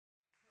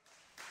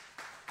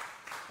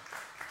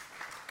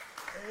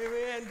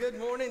Amen. Good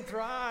morning,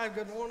 Thrive.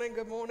 Good morning,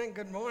 good morning,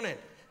 good morning.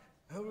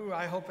 Ooh,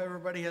 I hope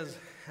everybody has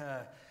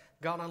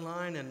got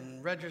online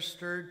and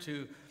registered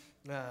to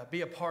be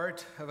a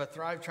part of a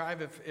Thrive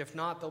Tribe. If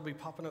not, they'll be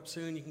popping up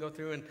soon. You can go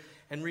through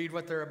and read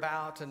what they're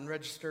about and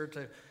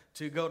register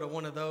to go to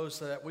one of those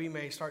so that we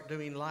may start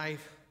doing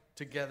life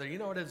together. You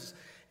know, it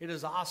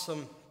is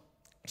awesome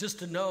just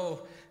to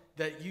know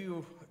that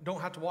you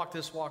don't have to walk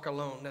this walk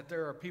alone, that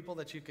there are people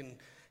that you can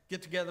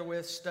get together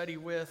with, study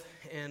with,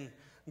 and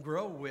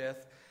grow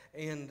with.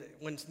 And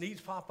when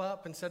needs pop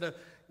up, instead of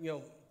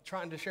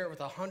trying to share it with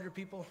 100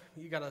 people,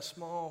 you got a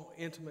small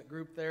intimate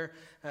group there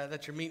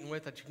that you're meeting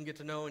with that you can get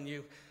to know. And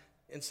you,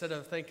 instead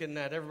of thinking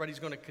that everybody's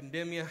going to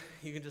condemn you,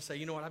 you can just say,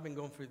 you know what, I've been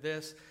going through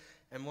this.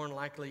 And more than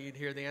likely you'd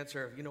hear the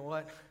answer of, you know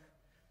what,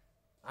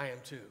 I am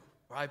too,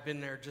 or I've been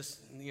there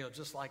just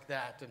like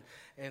that.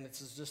 And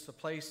it's just a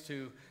place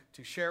to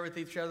share with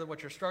each other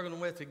what you're struggling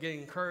with, to get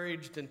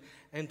encouraged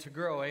and to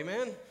grow.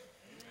 Amen.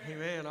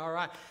 Amen. All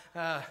right.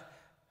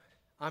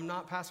 I'm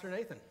not Pastor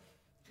Nathan.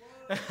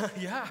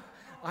 Yeah,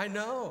 I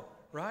know,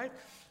 right?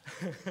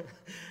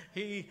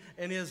 He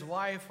and his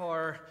wife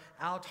are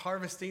out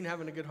harvesting,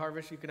 having a good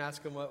harvest. You can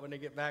ask them what when they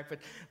get back,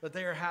 but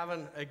they are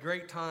having a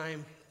great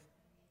time.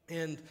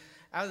 And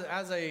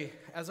as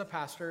a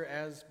pastor,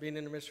 as being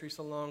in the ministry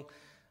so long,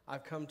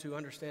 I've come to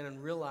understand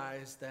and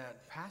realize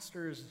that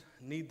pastors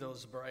need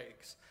those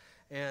breaks.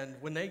 And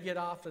when they get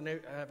off and they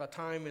have a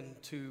time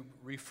and to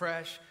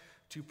refresh,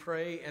 to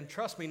pray, and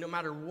trust me, no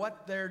matter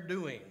what they're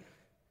doing,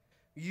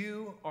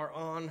 you are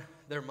on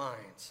their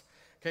minds.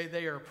 Okay,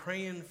 they are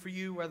praying for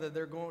you, whether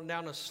they're going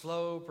down a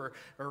slope or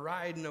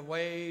riding a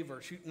wave or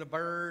shooting a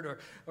bird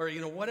or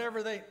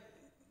whatever they,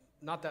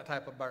 not that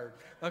type of bird,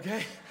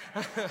 okay?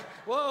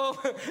 Whoa,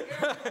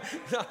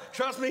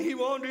 trust me, he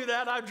won't do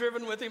that. I've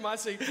driven with him, I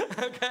see,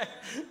 okay?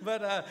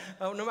 But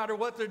no matter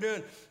what they're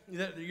doing,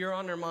 you're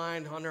on their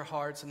mind, on their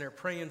hearts, and they're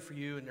praying for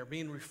you, and they're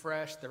being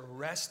refreshed, they're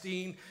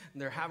resting,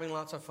 and they're having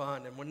lots of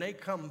fun. And when they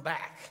come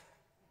back,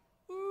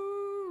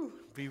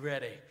 be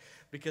ready,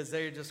 because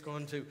they're just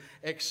going to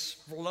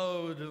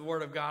explode the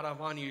word of God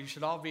upon you. You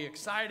should all be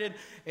excited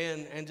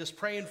and just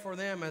praying for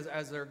them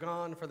as they're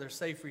gone, for their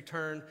safe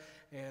return,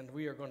 and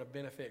we are going to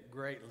benefit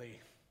greatly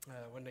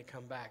when they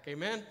come back.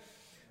 Amen?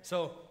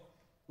 So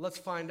let's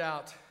find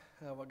out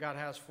what God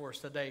has for us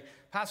today.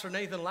 Pastor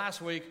Nathan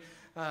last week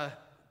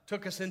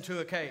took us into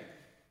a cave.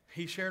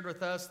 He shared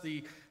with us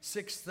the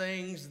 6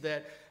 things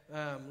that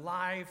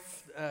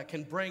life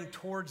can bring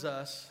towards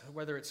us,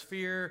 whether it's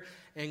fear,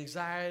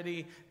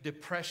 anxiety,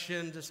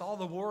 depression, just all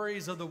the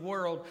worries of the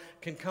world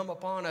can come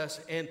upon us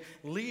and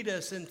lead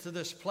us into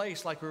this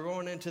place like we're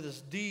going into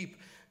this deep,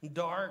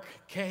 dark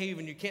cave,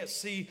 and you can't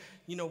see,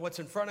 what's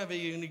in front of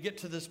you, and you get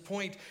to this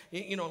point,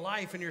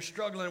 life, and you're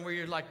struggling where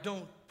you're like,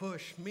 don't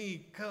push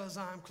me because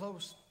I'm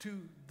close to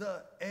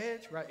the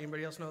edge, right?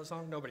 Anybody else know the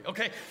song? Nobody.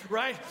 Okay,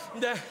 right?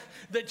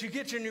 That you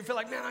get you and you feel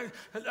like, man,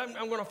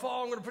 I'm going to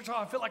fall, I'm going to push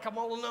off. I feel like I'm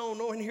all alone.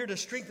 No one here to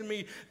strengthen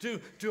me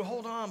to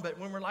hold on. But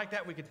when we're like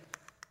that, we could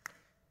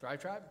Thrive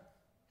Tribe,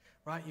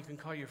 right? You can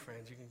call your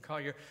friends. You can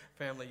call your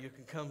family. You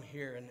can come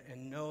here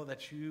and know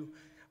that you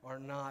are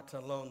not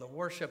alone. The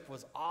worship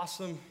was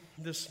awesome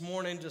this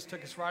morning. Just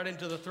took us right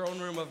into the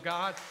throne room of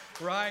God,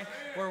 right?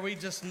 Where we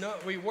just know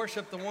we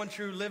worship the one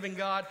true living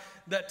God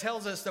that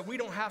tells us that we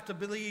don't have to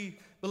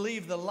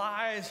believe the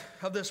lies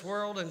of this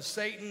world and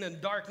Satan and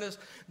darkness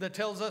that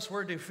tells us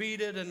we're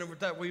defeated and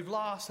that we've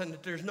lost and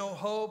that there's no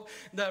hope.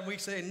 That we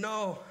say,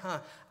 no,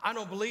 I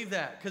don't believe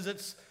that, because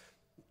it's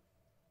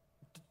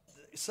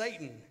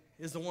Satan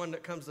is the one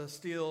that comes to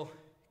steal,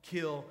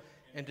 kill,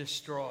 and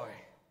destroy.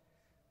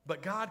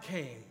 But God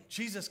came,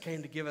 Jesus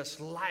came to give us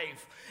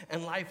life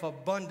and life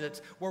abundance,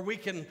 where we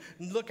can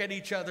look at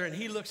each other and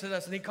he looks at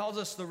us and he calls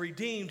us the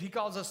redeemed, he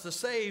calls us the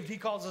saved, he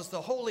calls us the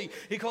holy,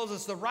 he calls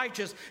us the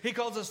righteous, he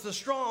calls us the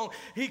strong,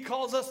 he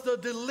calls us the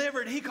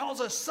delivered, he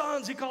calls us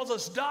sons, he calls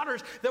us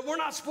daughters, that we're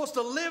not supposed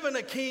to live in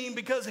a king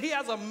because he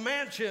has a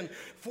mansion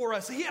for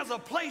us. He has a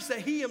place that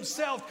he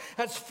himself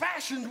has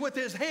fashioned with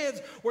his hands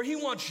where he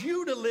wants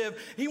you to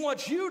live. He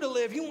wants you to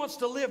live. He wants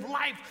to live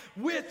life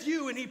with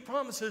you, and he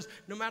promises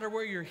no matter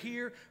where you're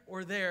here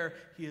or there,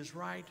 he is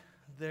right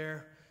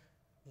there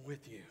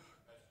with you.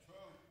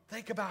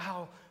 Think about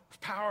how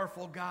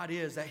powerful God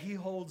is, that he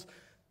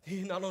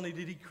not only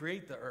did he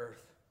create the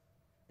earth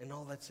and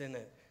all that's in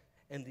it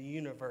and the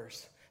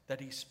universe, that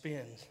he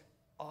spins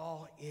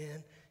all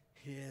in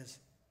his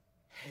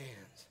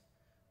hands.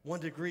 1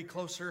 degree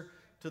closer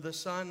to the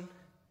sun,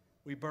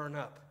 we burn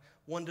up.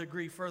 1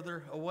 degree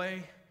further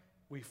away,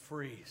 we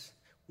freeze.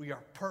 We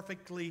are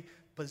perfectly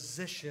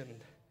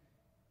positioned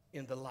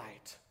in the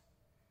light.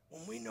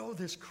 When we know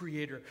this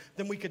Creator,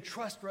 then we could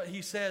trust what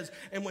he says.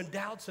 And when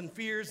doubts and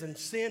fears and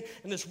sin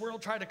and this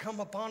world try to come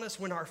upon us,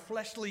 when our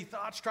fleshly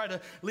thoughts try to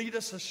lead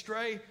us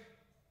astray,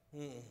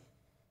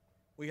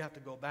 we have to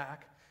go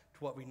back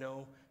to what we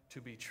know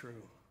to be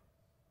true.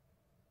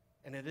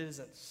 And it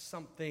isn't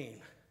something,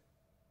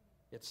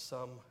 it's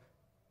someone.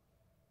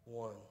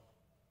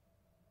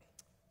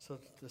 So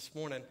this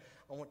morning,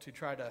 I want to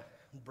try to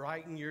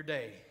brighten your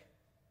day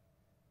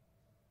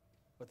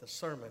with a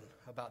sermon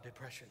about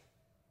depression.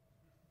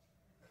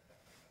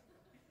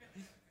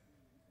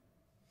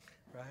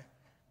 Right?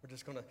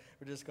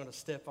 We're just gonna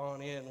step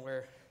on in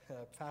where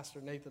Pastor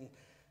Nathan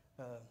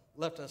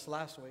left us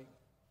last week.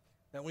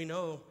 That we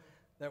know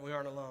that we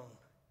aren't alone.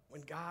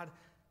 When God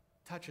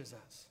touches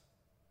us,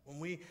 when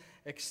we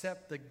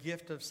accept the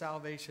gift of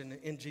salvation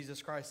in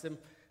Jesus Christ,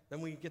 then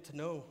we get to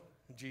know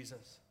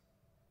Jesus.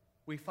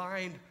 We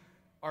find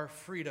our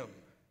freedom.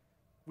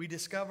 We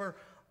discover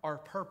our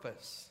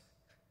purpose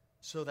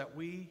so that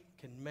we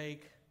can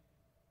make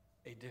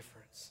a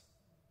difference.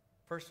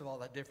 First of all,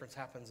 that difference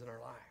happens in our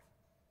life.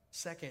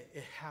 Second,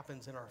 it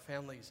happens in our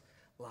family's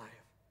life,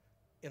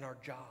 in our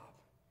job,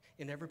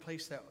 in every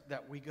place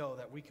that we go,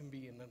 that we can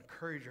be an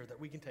encourager, that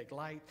we can take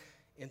light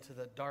into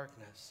the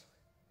darkness.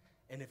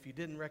 And if you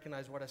didn't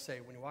recognize what I say,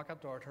 when you walk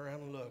out the door, turn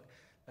around and look,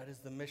 that is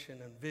the mission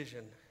and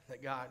vision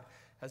that God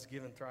has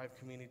given Thrive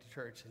Community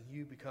Church, and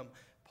you become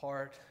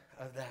part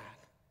of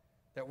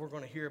that we're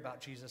going to hear about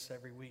Jesus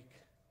every week.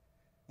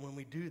 When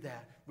we do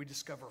that, we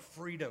discover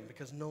freedom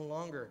because no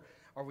longer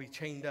are we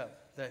chained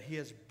up, that he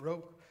has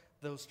broke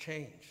those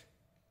chains.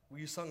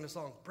 You sung the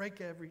song, break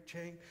every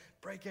chain,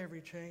 break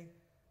every chain.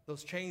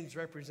 Those chains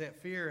represent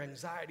fear,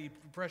 anxiety,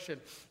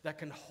 depression that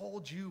can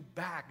hold you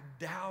back,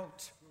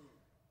 doubt,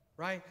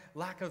 right?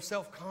 Lack of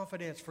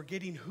self-confidence,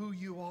 forgetting who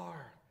you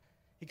are.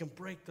 He can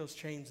break those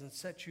chains and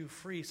set you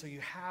free so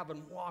you have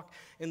and walk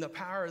in the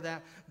power of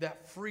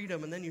that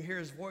freedom. And then you hear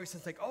his voice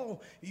and think,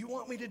 oh, you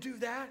want me to do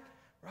that?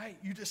 Right?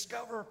 You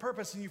discover a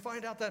purpose and you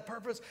find out that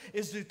purpose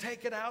is to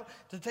take it out,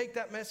 to take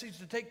that message,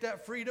 to take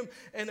that freedom,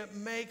 and it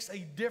makes a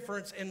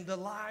difference in the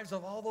lives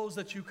of all those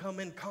that you come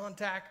in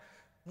contact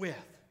with.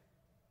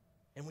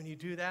 And when you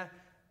do that,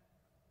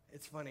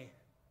 it's funny.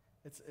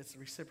 It's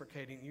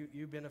reciprocating.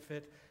 You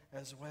benefit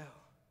as well.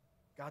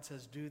 God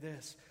says, do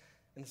this.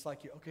 And it's like,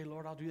 okay,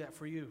 Lord, I'll do that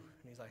for you.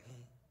 And he's like,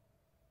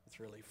 it's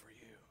really for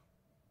you.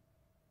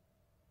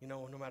 You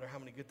know, no matter how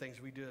many good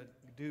things we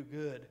do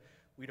good,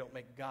 we don't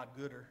make God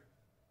gooder.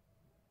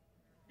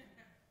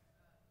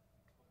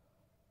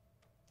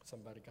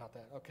 Somebody got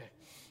that?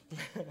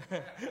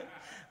 Okay.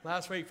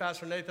 Last week,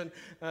 Pastor Nathan,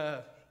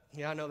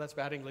 I know that's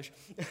bad English.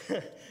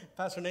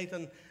 Pastor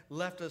Nathan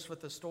left us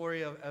with the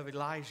story of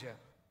Elijah.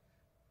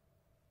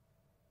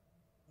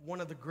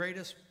 One of the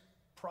greatest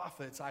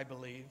prophets, I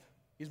believe.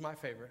 He's my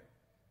favorite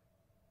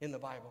in the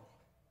Bible.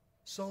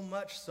 So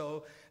much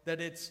so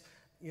that it's,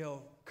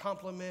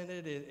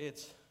 complimented,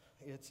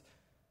 it's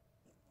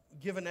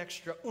given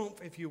extra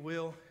oomph, if you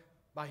will,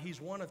 by he's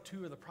one of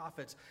two of the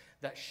prophets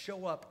that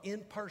show up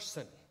in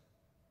person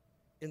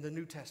in the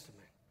New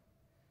Testament.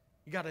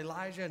 You got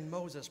Elijah and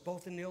Moses,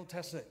 both in the Old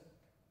Testament,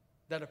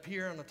 that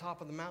appear on the top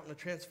of the mountain of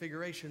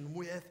transfiguration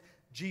with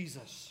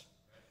Jesus.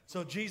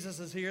 So Jesus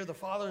is here, the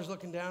Father is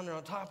looking down, they're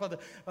on top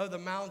of the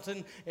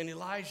mountain, and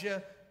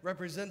Elijah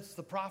represents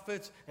the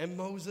prophets, and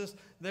Moses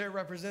there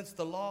represents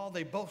the law.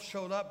 They both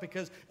showed up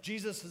because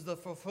Jesus is the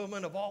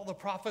fulfillment of all the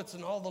prophets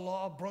and all the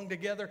law brung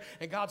together,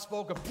 and God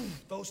spoke, and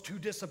poof, those two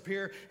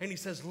disappear, and he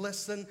says,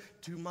 listen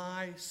to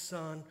my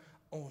son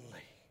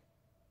only.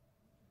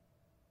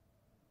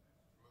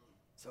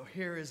 So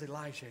here is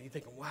Elijah. You're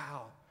thinking,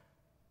 wow,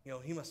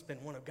 he must have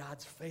been one of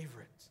God's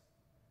favorites.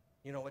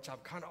 Which I'm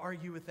kind of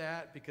argue with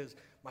that because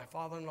my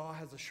father-in-law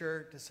has a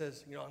shirt that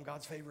says, I'm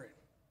God's favorite.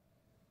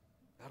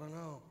 I don't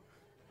know.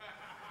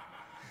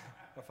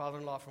 My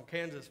father-in-law from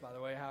Kansas, by the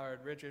way,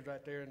 Howard Richards,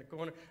 right there in the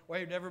corner.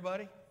 Waved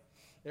everybody.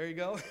 There you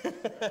go.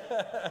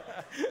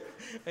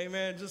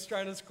 Amen. Just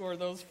trying to score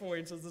those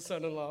points as the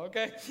son-in-law,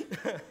 okay?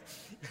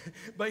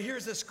 But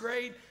here's this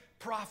great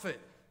prophet.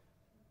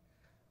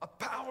 A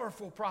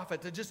powerful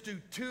prophet to just do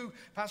two.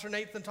 Pastor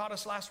Nathan taught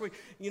us last week,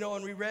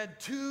 and we read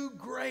two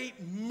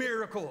great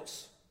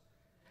miracles.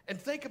 And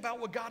think about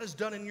what God has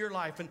done in your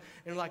life.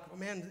 And like, oh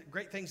man,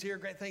 great things here,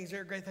 great things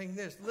there, great things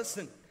this.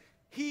 Listen,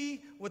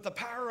 he, with the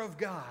power of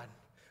God,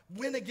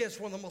 went against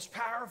one of the most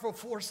powerful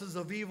forces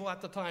of evil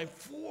at the time,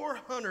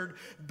 400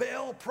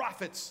 Baal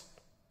prophets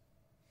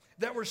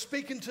that were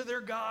speaking to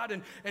their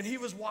God, and he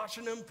was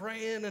watching them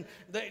praying, and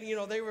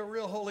they were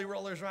real holy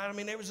rollers, right? I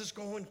mean, they was just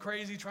going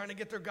crazy trying to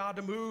get their God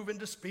to move and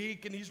to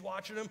speak, and he's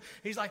watching them.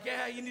 He's like,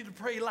 yeah, you need to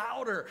pray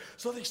louder.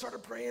 So they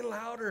started praying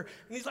louder,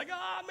 and he's like,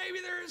 maybe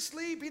they're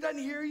asleep. He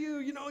doesn't hear you.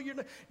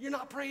 You're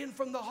not praying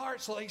from the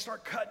heart. So they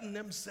start cutting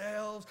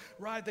themselves,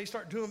 right? They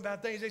start doing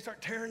bad things. They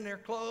start tearing their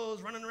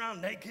clothes, running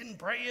around naked and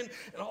praying,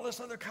 and all this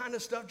other kind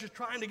of stuff, just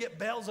trying to get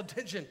Baal's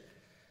attention.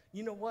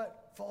 You know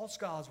what? False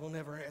gods will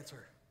never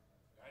answer.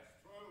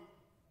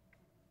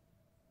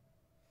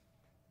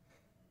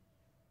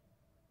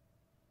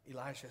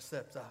 Elisha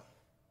steps up.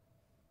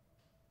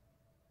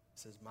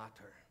 He says, my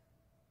turn.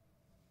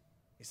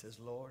 He says,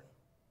 Lord,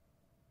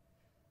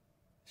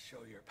 show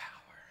your power.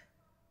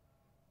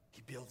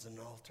 He builds an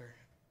altar,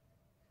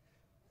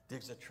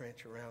 digs a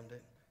trench around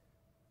it,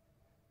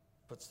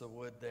 puts the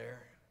wood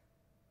there,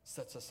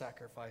 sets a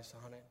sacrifice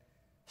on it,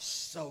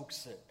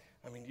 soaks it.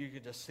 I mean, you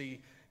could just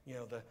see,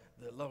 the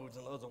loads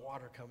and loads of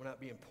water coming up,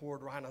 being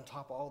poured right on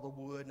top of all the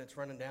wood, and it's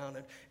running down,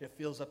 and it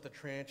fills up the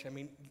trench. I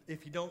mean,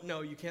 if you don't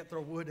know, you can't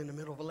throw wood in the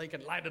middle of a lake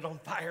and light it on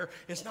fire.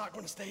 It's not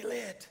going to stay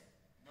lit.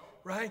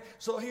 Right?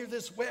 So here's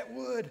this wet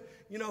wood,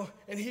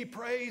 and he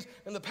prays,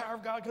 and the power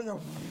of God comes and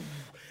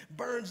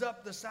burns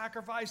up the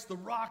sacrifice. The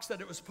rocks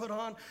that it was put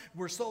on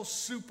were so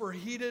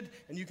superheated,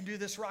 and you can do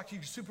this rock. You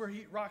can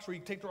superheat rocks where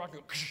you take the rock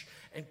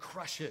and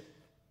crush it.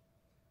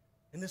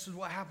 And this is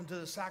what happened to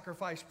the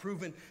sacrifice,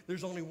 proving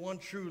there's only one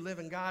true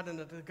living God, and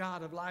that the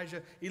God of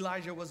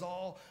Elijah was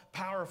all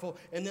powerful,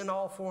 and then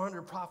all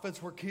 400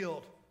 prophets were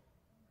killed.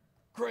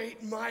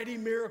 Great, mighty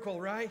miracle,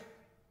 right?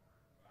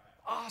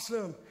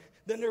 Awesome.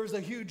 Then there was a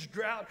huge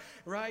drought,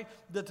 right?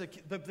 That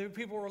the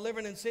people were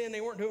living in sin.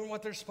 They weren't doing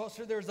what they're supposed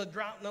to. There was a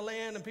drought in the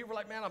land, and people were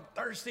like, man, I'm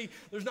thirsty.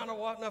 There's not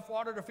enough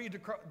water to feed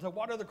to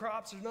water the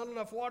crops. There's not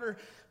enough water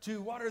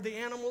to water the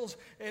animals.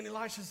 And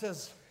Elisha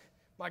says,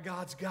 my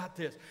God's got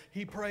this.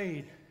 He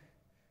prayed.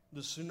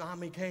 The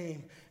tsunami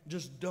came,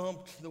 just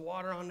dumped the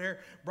water on there,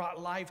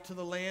 brought life to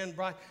the land,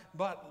 brought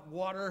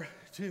water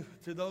to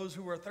those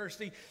who were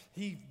thirsty.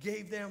 He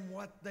gave them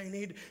what they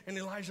needed. And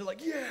Elijah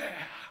like, yeah,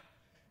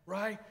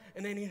 right?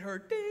 And then he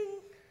heard, ding,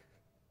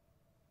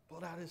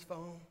 pulled out his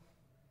phone,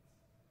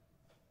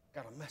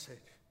 got a message.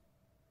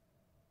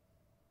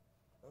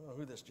 I don't know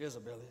who this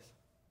Jezebel is.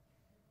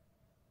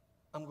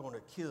 I'm going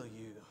to kill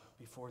you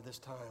before this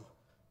time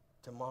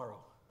tomorrow.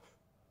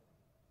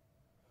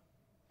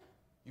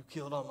 You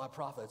killed all my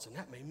prophets, and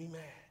that made me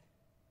mad.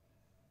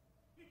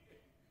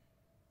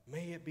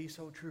 May it be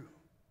so true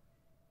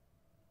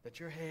that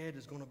your head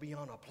is going to be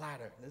on a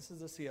platter. This is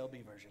the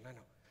CLB version, I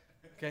know.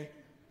 Okay?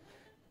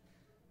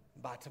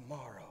 By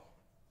tomorrow,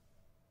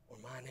 or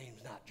my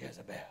name's not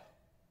Jezebel.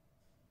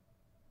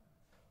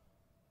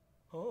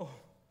 Oh,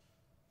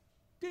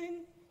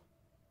 ding.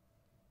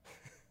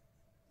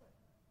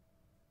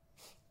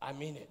 I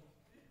mean it.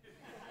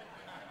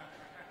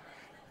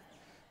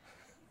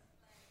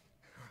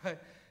 Right?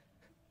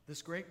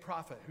 This great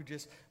prophet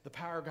the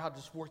power of God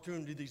just worked through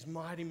him to do these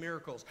mighty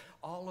miracles.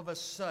 All of a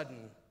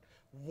sudden,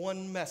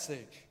 one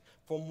message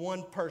from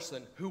one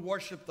person who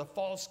worshiped the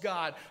false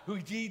god, who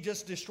he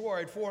just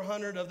destroyed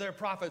 400 of their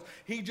prophets.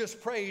 He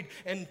just prayed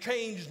and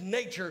changed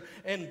nature,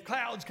 and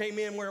clouds came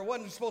in where it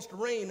wasn't supposed to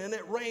rain, and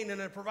it rained, and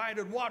it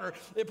provided water.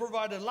 It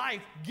provided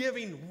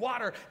life-giving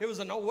water. It was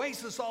an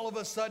oasis all of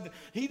a sudden.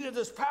 He did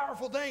this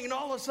powerful thing, and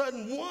all of a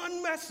sudden,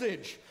 one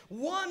message,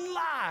 one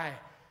lie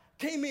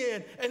came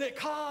in, and it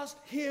caused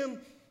him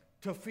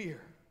to fear.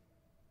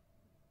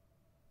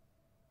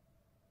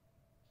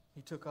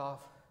 He took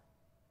off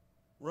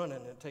running,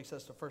 and it takes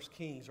us to 1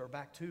 Kings, or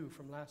back to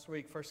from last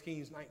week, 1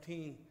 Kings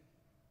 19,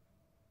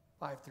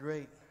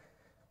 5-8.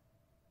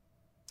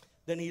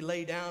 Then he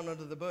lay down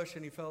under the bush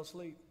and he fell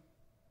asleep.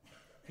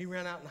 He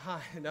ran out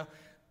and hid. Now,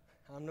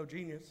 I'm no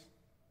genius.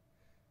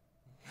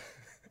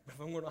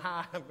 If I'm going to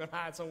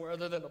hide somewhere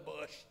other than a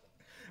bush.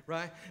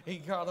 Right? He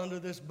got under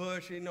this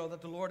bush,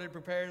 that the Lord had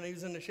prepared, and he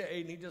was in the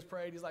shade, and he just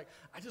prayed. He's like,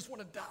 I just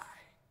want to die.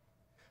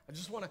 I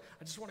just want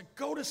to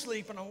go to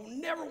sleep, and I will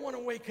never want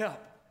to wake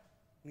up.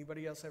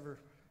 Anybody else ever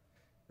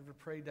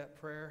prayed that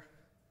prayer?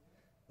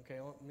 Okay,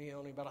 me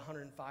only about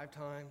 105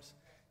 times.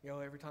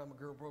 Every time a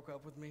girl broke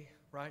up with me,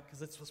 right?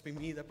 Because it's supposed to be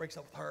me that breaks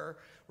up with her,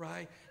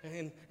 right?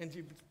 And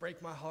she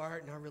break my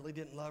heart, and I really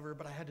didn't love her,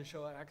 but I had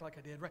to act like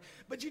I did, right?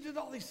 But you did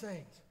all these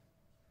things.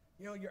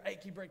 Your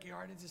achy, breaky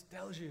heart, it just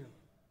tells you.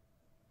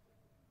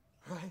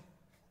 Right?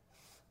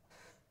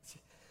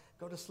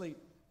 Go to sleep,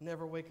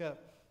 never wake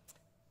up.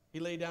 He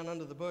lay down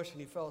under the bush and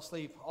he fell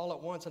asleep. All at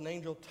once an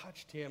angel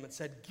touched him and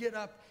said, get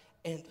up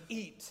and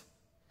eat.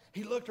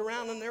 He looked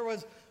around, and there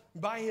was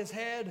by his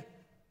head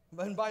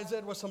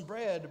was some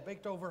bread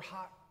baked over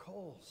hot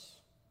coals.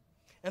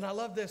 And I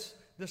love this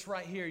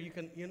right here. You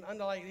can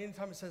underline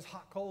anytime it says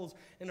hot coals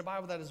in the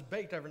Bible, that is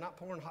baked over, not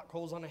pouring hot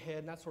coals on the head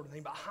and that sort of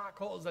thing, but hot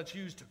coals that's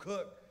used to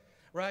cook,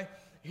 right?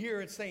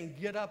 Here it's saying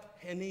get up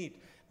and eat.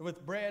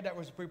 With bread that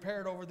was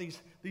prepared over these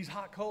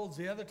hot coals.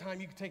 The other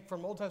time you could take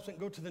from Old Testament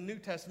and go to the New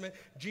Testament,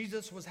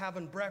 Jesus was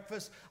having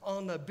breakfast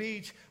on the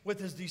beach with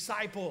his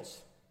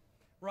disciples,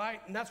 right?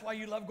 And that's why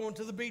you love going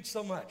to the beach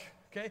so much,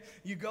 okay?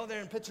 You go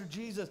there and picture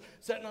Jesus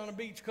sitting on a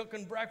beach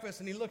cooking breakfast,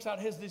 and he looks out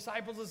at his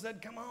disciples and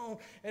said, come on.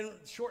 And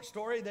short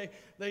story,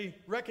 they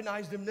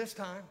recognized him this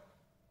time,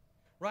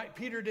 right?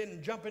 Peter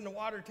didn't jump in the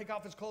water, take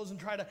off his clothes, and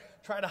try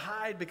to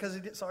hide because he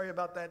did. Sorry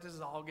about that. This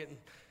is all getting...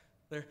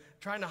 They're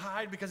trying to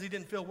hide because he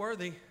didn't feel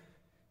worthy.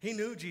 He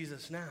knew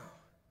Jesus now.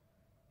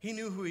 He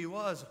knew who he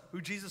was,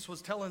 who Jesus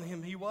was telling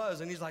him he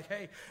was. And he's like,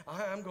 hey,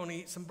 I'm going to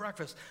eat some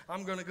breakfast.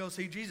 I'm going to go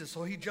see Jesus.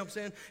 So he jumps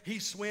in, he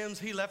swims.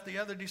 He left the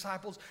other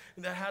disciples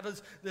that had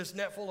this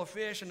net full of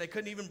fish, and they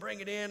couldn't even bring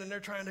it in, and they're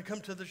trying to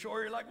come to the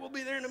shore. You're like, we'll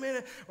be there in a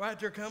minute. Right,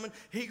 they're coming.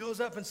 He goes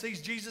up and sees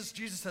Jesus.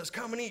 Jesus says,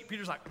 come and eat.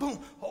 Peter's like,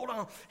 boom, hold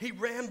on. He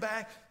ran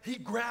back. He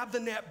grabbed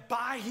the net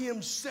by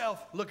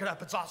himself. Look it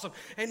up. It's awesome.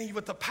 And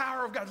with the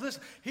power of God,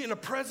 listen, in the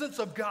presence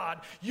of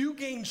God, you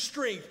gain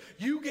strength.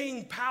 You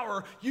gain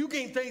power. You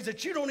gain things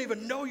that you don't don't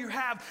even know you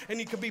have, and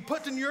He can be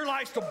put in your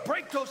life to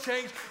break those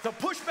chains, to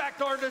push back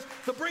darkness,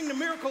 to bring the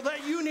miracle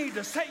that you need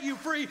to set you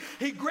free.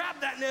 He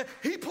grabbed that net,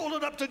 He pulled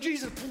it up to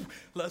Jesus.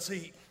 Let's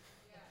eat.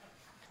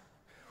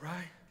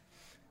 Right?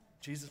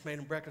 Jesus made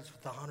him breakfast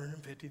with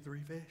 153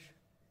 fish.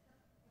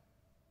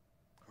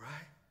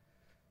 Right?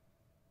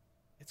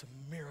 It's a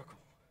miracle.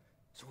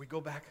 So we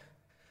go back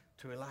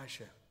to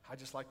Elisha. I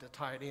just like to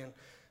tie it in,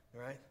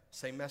 right?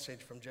 Same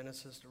message from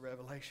Genesis to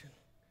Revelation.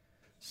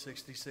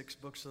 66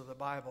 books of the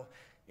Bible.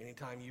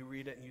 Anytime you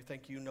read it and you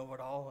think you know it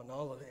all and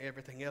all of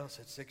everything else,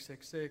 it's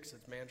 666.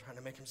 It's man trying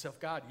to make himself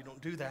God. You don't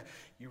do that.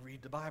 You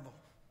read the Bible.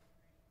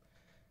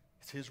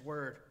 It's His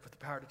word with the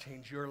power to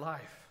change your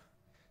life,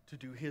 to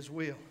do His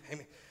will.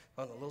 Amy,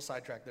 on a little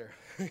sidetrack there.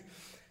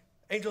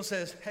 Angel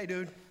says, hey,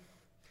 dude,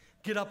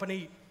 get up and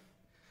eat.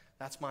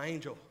 That's my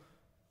angel.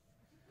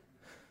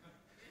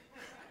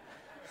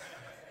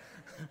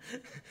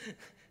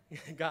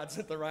 God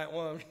sent the right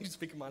one. He's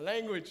speaking my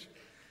language.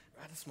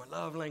 Right? That's my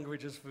love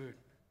language is food.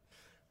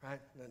 Right?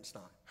 No, it's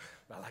not.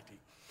 But I like to eat.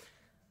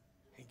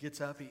 He gets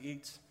up, he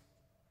eats,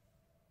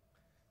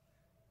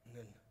 and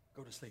then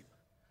go to sleep.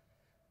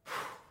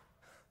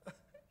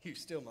 He's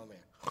still my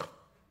man.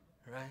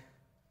 Right?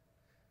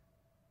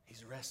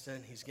 He's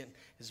resting. He's getting,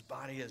 his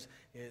body is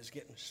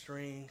getting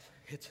strength.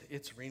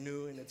 It's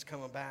renewing. It's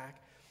coming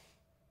back.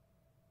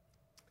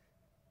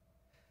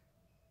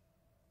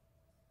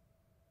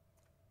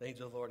 The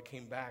angel of the Lord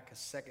came back a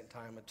second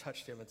time and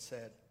touched him and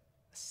said,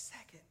 a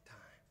second time.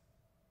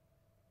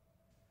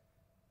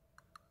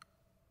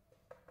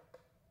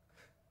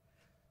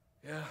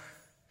 Yeah,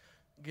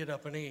 get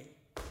up and eat.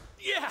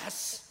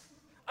 Yes,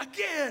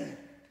 again,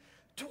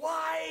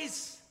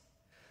 twice.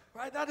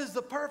 Right, that is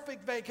the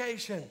perfect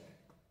vacation.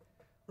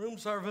 Room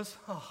service,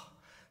 oh,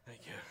 thank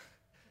you.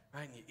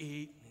 Right, and you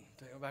eat,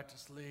 and you go back to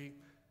sleep.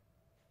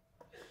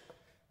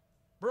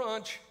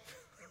 Brunch,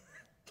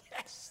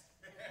 yes.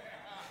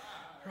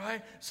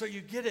 Right, so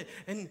you get it.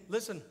 And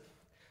listen,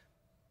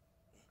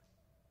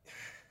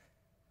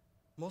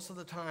 most of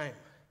the time,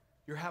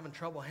 you're having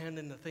trouble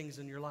handling the things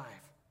in your life.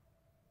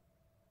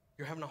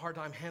 You're having a hard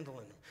time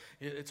handling them.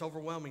 It's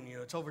overwhelming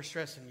you. It's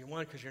overstressing you.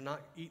 One, because you're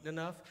not eating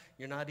enough,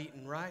 you're not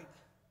eating right,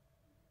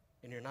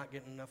 and you're not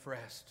getting enough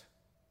rest.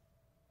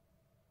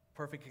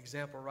 Perfect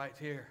example right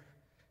here.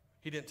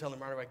 He didn't tell him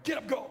right away, get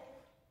up, go.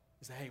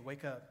 He said, hey,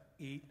 wake up,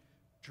 eat,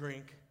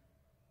 drink,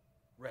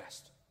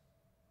 rest.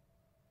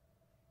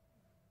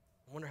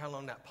 I wonder how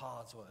long that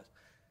pause was,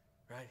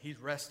 right? He's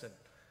resting.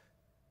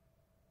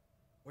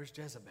 Where's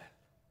Jezebel?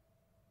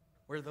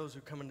 Where are those who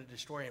come in to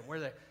destroy him? Where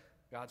are they?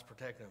 God's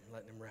protecting him,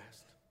 letting him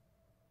rest.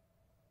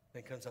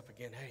 Then comes up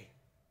again, hey,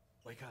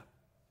 wake up,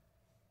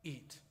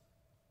 eat,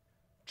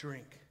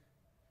 drink,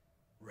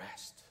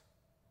 rest.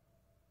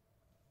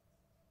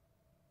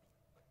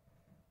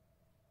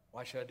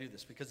 Why should I do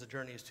this? Because the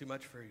journey is too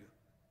much for you.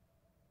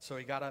 So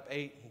he got up,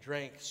 ate, and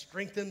drank,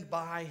 strengthened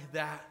by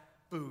that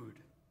food.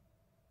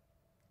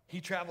 He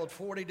traveled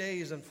 40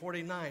 days and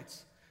 40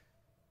 nights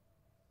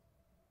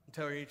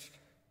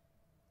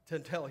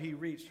until he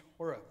reached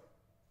Horeb.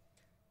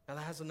 Now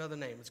that has another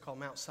name. It's called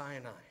Mount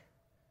Sinai.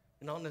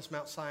 And on this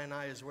Mount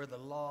Sinai is where the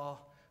law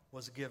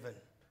was given.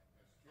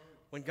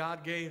 When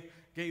God gave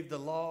the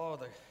law,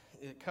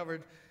 it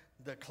covered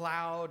the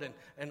cloud,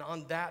 and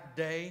on that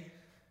day,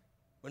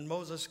 when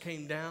Moses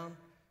came down,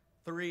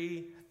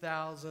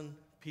 3,000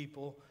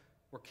 people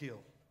were killed.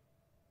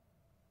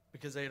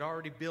 Because they had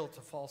already built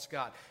a false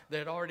god. They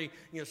had already,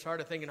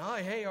 started thinking, oh,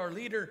 hey, our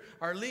leader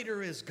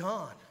is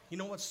gone. You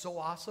know what's so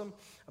awesome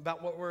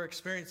about what we're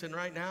experiencing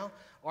right now?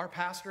 Our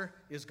pastor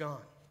is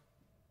gone.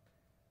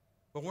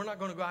 But we're not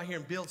going to go out here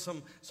and build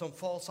some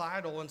false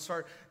idol and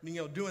start,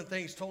 doing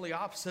things totally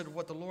opposite of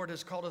what the Lord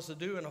has called us to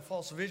do in a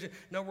false vision.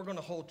 No, we're going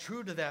to hold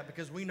true to that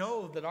because we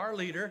know that our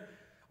leader,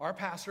 our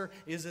pastor,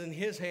 is in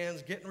His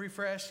hands, getting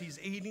refreshed. He's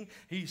eating,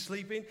 he's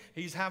sleeping,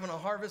 he's having a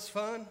harvest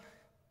fund.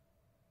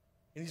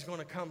 And He's going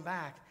to come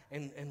back,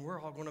 and we're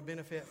all going to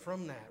benefit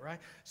from that, right?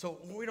 So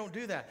we don't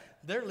do that.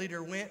 Their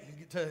leader went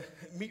to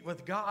meet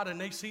with God, and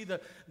they see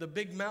the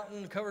big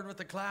mountain covered with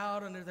the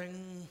cloud, and they're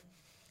thinking,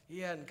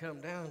 he hadn't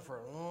come down for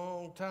a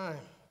long time.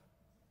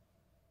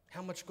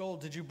 How much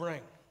gold did you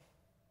bring?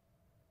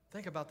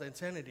 Think about the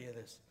insanity of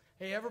this.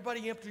 Hey,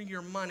 everybody empty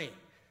your money.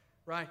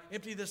 Right?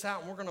 Empty this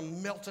out, and we're going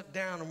to melt it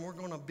down, and we're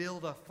going to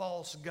build a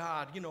false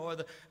god. Or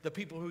the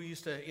people who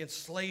used to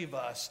enslave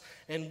us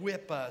and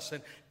whip us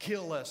and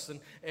kill us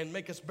and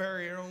make us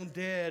bury our own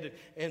dead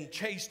and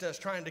chased us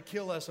trying to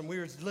kill us, and we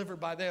were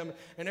delivered by them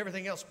and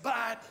everything else.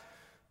 But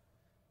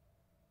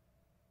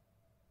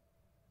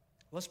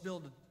let's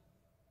build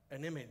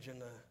an image in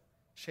the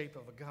shape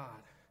of a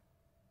god,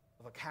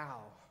 of a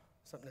cow,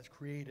 something that's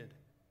created.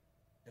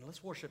 And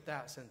let's worship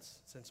that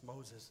since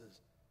Moses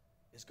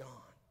is gone.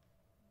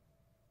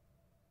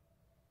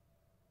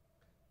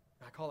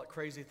 I call it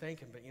crazy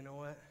thinking, but you know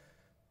what?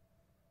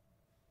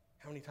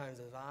 How many times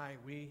has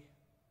we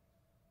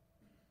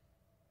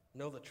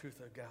know the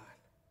truth of God,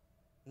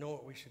 know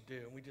what we should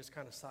do, and we just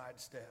kind of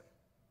sidestep.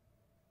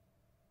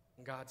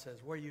 And God says,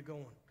 where are you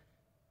going?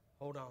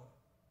 Hold on.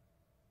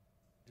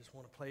 just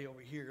want to play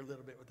over here a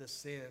little bit with this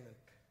sin. And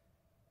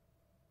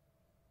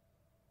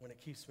when it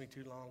keeps me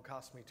too long,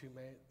 costs me too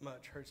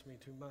much, hurts me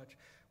too much,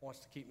 wants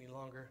to keep me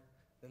longer,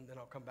 then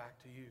I'll come back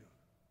to you.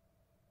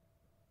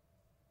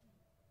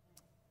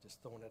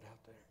 Just throwing it out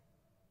there.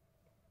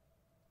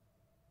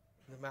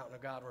 The mountain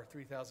of God where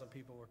 3,000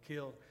 people were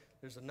killed,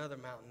 there's another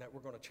mountain that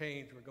we're going to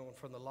change. We're going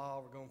from the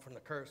law, we're going from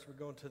the curse, we're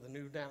going to the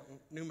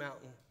new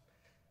mountain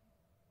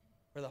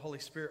where the Holy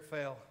Spirit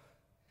fell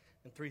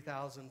and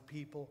 3,000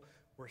 people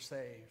were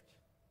saved.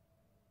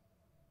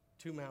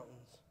 2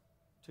 mountains,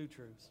 2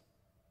 truths.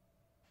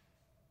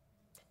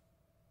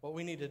 What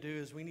we need to do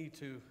is we need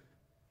to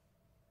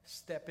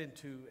step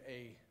into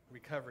a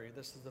recovery.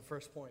 This is the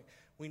first point.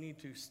 We need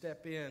to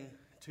step in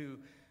to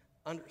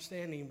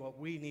understanding what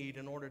we need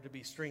in order to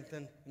be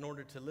strengthened, in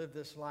order to live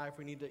this life.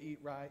 We need to eat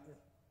right.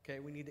 Okay,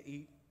 we need to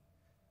eat.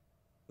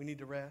 We need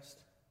to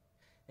rest.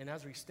 And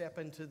as we step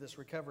into this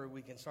recovery,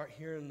 we can start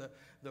hearing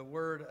the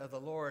word of the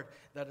Lord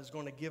that is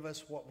going to give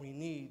us what we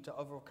need to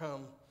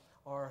overcome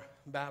our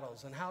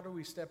battles. And how do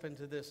we step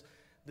into this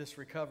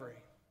recovery?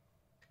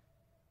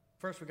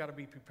 First, we got to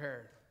be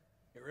prepared.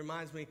 It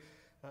reminds me,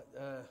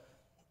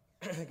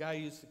 a guy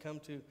used to come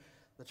to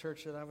the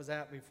church that I was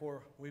at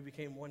before we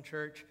became one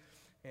church,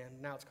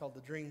 and now it's called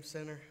the Dream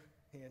Center,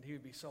 and he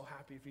would be so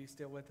happy if he's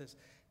still with us.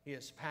 He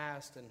has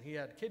passed, and he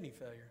had kidney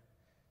failure.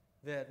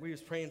 That we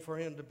was praying for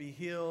him to be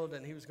healed,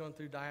 and he was going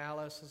through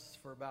dialysis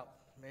for about,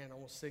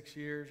 almost 6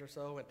 years or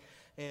so,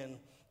 and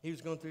he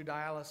was going through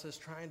dialysis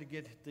trying to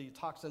get the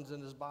toxins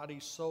in his body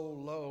so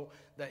low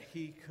that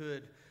he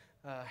could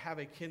have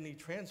a kidney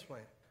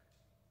transplant.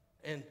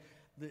 And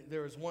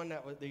there was one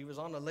that he was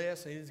on the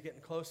list, and he was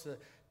getting close to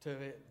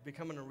it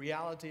becoming a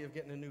reality of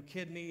getting a new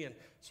kidney. And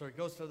so he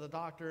goes to the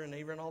doctor, and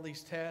they ran all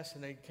these tests,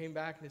 and they came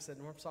back, and they said,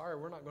 I'm sorry,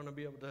 we're not going to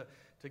be able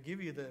to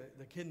give you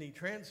the kidney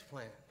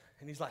transplant.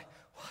 And he's like,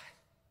 what?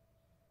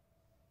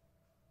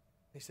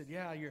 He said,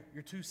 yeah,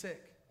 you're too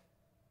sick.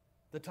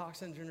 The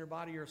toxins in your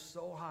body are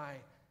so high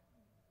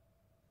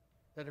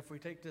that if we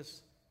take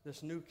this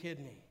new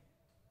kidney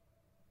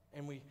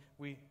and we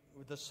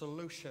with the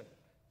solution,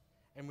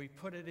 and we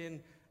put it in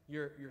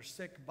your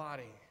sick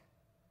body,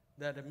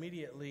 that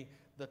immediately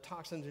the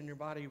toxins in your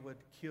body would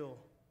kill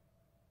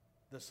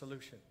the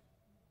solution.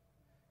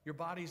 Your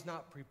body's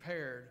not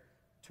prepared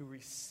to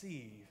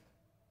receive.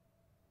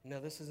 Now,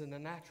 this is in the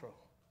natural.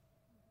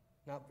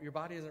 Now, your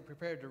body isn't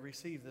prepared to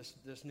receive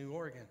this new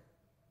organ.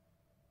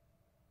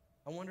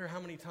 I wonder how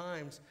many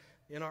times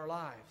in our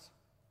lives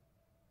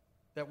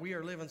that we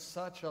are living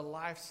such a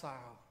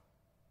lifestyle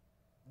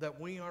that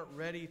we aren't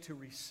ready to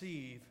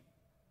receive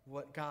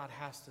what God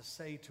has to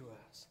say to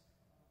us.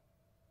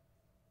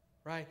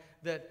 Right?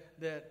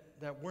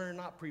 That we're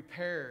not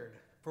prepared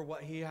for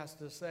what he has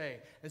to say.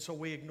 And so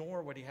we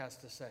ignore what he has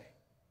to say.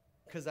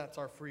 Because that's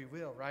our free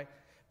will, right?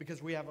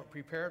 Because we haven't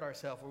prepared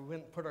ourselves. We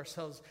wouldn't put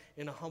ourselves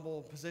in a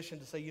humble position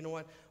to say, you know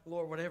what,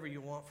 Lord, whatever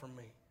you want from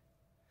me.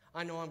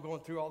 I know I'm going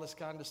through all this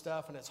kind of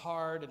stuff, and it's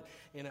hard,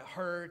 and it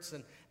hurts,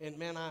 and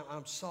man,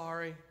 I'm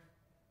sorry.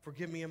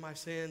 Forgive me of my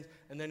sins.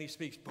 And then he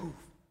speaks, poof.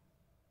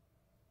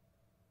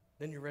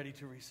 Then you're ready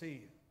to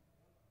receive.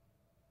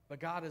 But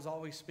God is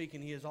always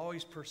speaking. He is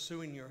always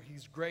pursuing you.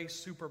 His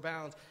grace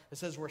superabounds. It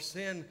says where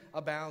sin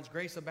abounds,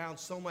 grace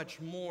abounds so much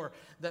more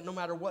that no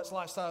matter what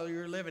lifestyle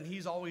you're living,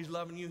 he's always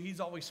loving you. He's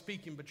always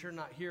speaking, but you're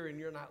not hearing.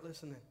 You're not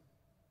listening.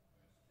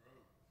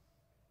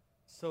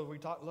 So we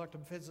looked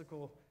at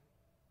physical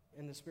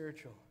and the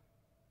spiritual.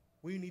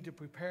 We need to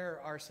prepare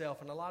ourselves.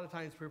 And a lot of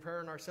times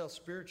preparing ourselves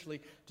spiritually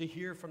to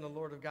hear from the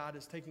Lord of God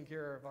is taking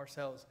care of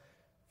ourselves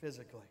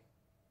physically.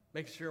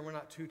 Making sure we're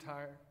not too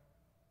tired,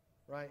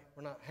 right?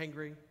 We're not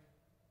hangry.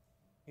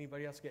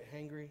 Anybody else get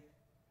hangry?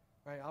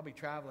 Right? I'll be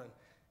traveling,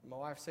 and my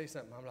wife says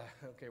something. I'm like,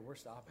 okay, we're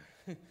stopping.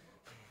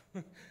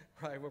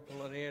 Right? We're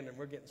pulling in, and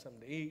we're getting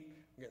something to eat.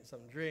 We're getting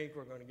something to drink.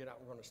 We're going to get out.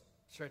 We're going to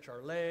stretch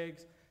our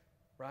legs,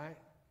 right?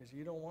 Because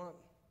you don't want.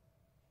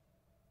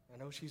 I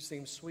know she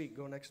seems sweet.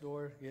 Go next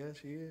door. Yeah,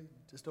 she is.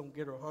 Just don't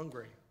get her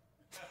hungry.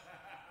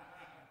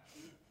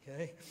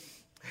 Okay?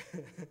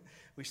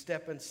 We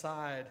step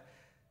inside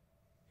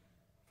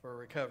for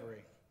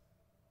recovery.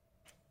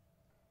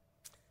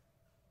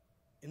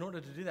 In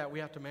order to do that, we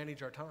have to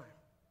manage our time.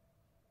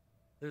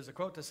 There's a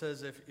quote that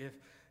says, if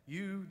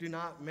you do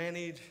not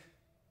manage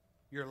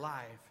your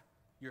life,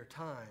 your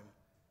time,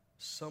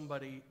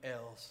 somebody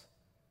else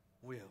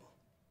will.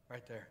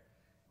 Right there.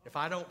 If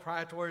I don't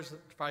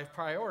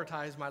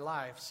prioritize my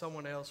life,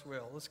 someone else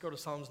will. Let's go to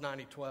Psalms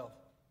 90:12.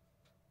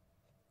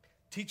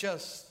 Teach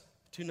us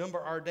to number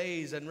our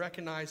days and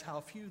recognize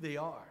how few they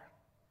are.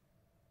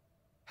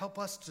 Help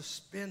us to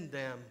spend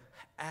them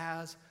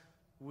as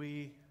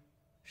we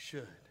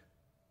should.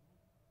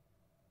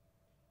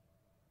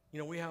 You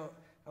know, we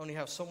only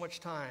have so much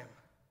time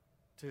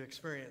to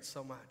experience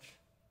so much.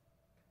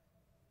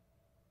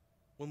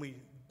 When we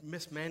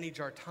mismanage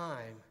our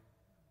time,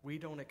 we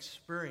don't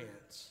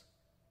experience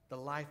the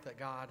life that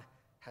God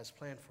has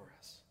planned for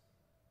us.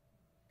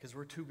 Because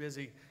we're too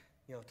busy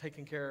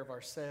taking care of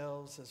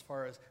ourselves as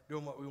far as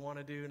doing what we want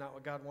to do, not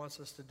what God wants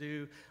us to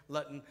do,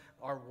 letting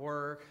our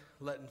work,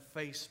 letting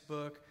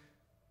Facebook.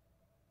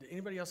 Did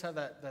anybody else have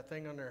that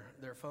thing on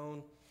their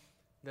phone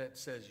that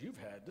says, you've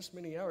had this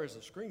many hours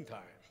of screen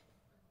time?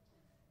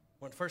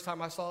 When the first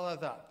time I saw that,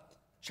 I thought,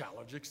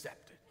 challenge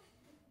accepted.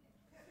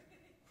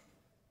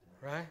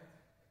 Right?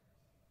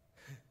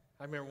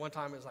 I remember one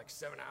time it was like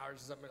 7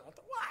 hours or something. I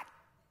thought, what?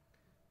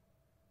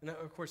 And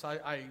of course,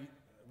 I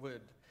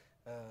would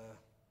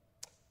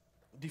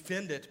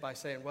defend it by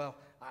saying, well,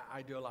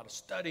 I do a lot of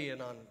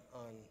studying on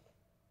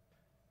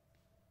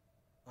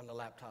the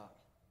laptop.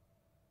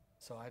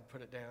 So I'd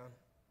put it down,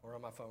 or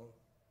on my phone.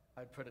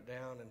 I'd put it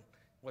down, and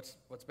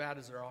what's bad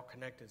is they're all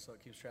connected, so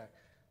it keeps track.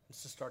 And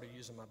just started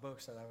using my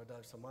books that I would do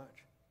so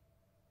much.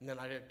 And then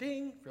I did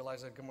ding,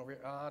 realized I'd come over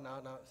here. Oh, no.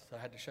 So I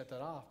had to shut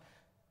that off,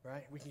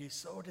 right? We can get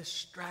so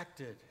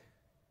distracted.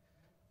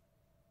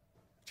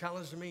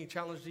 Challenge to me,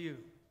 challenge to you.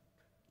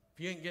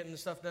 If you ain't getting the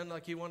stuff done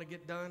like you want to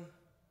get done,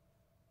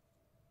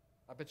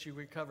 I bet you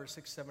recover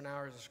 6-7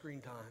 hours of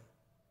screen time.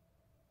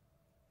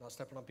 Not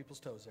stepping on people's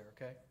toes there,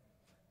 okay?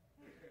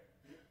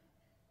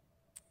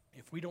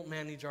 If we don't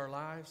manage our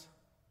lives,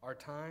 our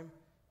time,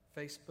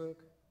 Facebook,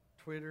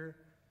 Twitter,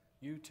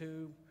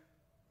 YouTube,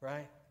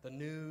 right? The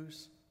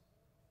news,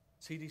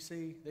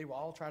 CDC, they will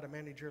all try to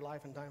manage your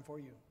life and time for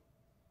you.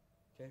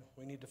 Okay?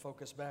 We need to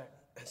focus back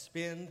and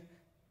spend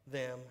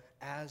them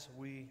as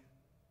we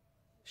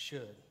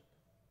should.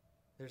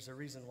 There's a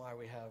reason why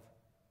we have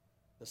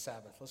the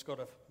Sabbath. Let's go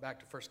back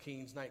to 1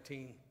 Kings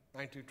 19,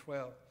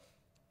 9-12.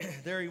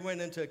 There he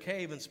went into a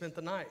cave and spent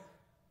the night.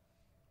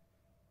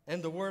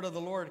 And the word of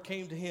the Lord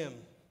came to him.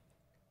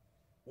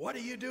 What are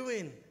you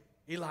doing,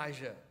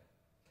 Elijah?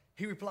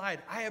 He replied,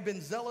 I have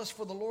been zealous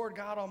for the Lord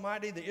God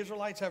Almighty. The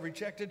Israelites have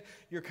rejected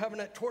your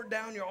covenant, torn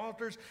down your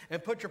altars,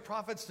 and put your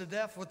prophets to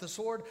death with the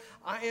sword.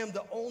 I am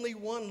the only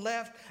one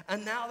left,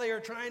 and now they are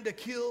trying to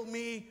kill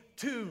me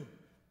too.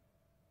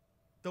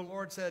 The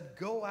Lord said,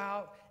 go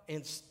out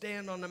and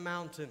stand on the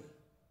mountain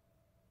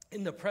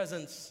in the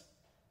presence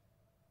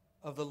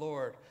of the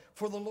Lord,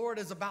 for the Lord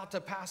is about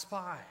to pass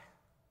by.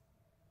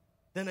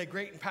 Then a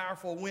great and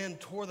powerful wind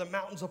tore the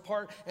mountains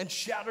apart and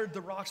shattered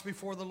the rocks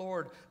before the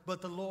Lord.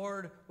 But the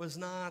Lord was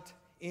not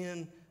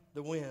in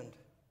the wind.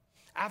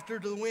 After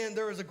the wind,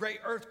 there was a great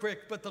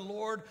earthquake, but the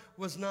Lord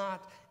was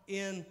not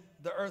in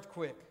the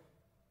earthquake.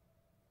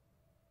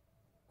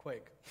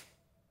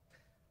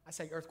 I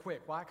say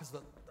earthquake. Why? Because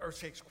the earth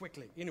shakes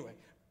quickly. Anyway,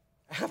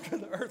 after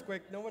the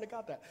earthquake, nobody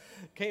got that.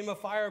 Came a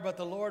fire, but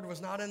the Lord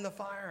was not in the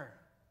fire.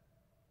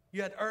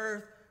 You had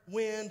earth,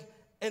 wind,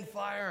 and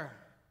fire.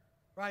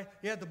 Right?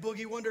 You had the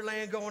Boogie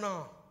Wonderland going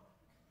on.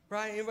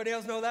 Right? Anybody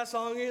else know that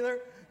song either?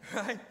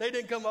 Right? They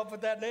didn't come up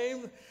with that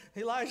name.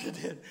 Elijah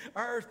did.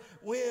 Earth,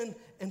 wind,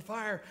 and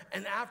fire.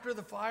 And after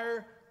the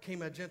fire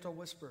came a gentle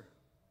whisper.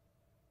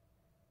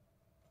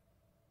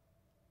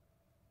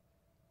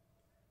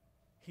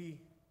 He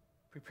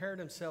prepared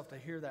himself to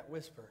hear that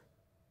whisper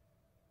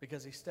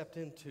because he stepped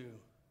into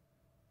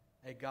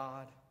a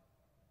God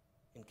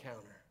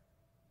encounter.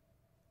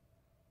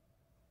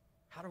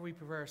 How do we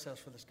prepare ourselves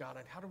for this God?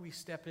 And how do we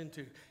step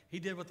into? He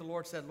did what the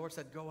Lord said. The Lord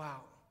said, go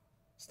out.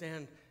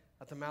 Stand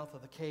at the mouth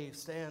of the cave.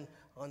 Stand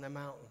on the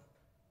mountain.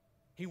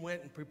 He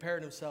went and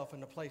prepared himself in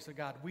the place of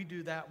God. We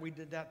do that. We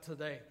did that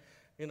today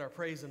in our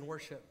praise and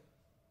worship.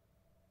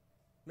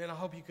 Man, I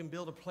hope you can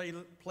build a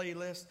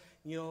playlist,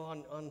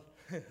 on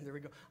there we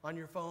go, on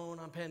your phone,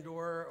 on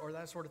Pandora, or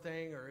that sort of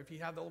thing. Or if you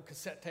have the old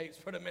cassette tapes,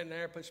 put them in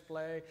there, push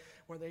play,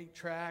 where they 8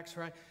 tracks,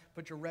 right?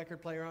 Put your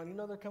record player on.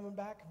 They're coming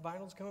back.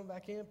 Vinyl's coming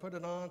back in. Put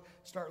it on.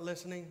 Start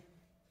listening.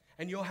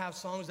 And you'll have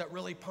songs that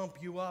really pump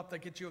you up, that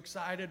get you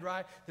excited,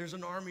 right? There's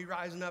an army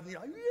rising up, and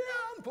you're like,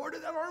 yeah, I'm part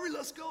of that army.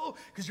 Let's go.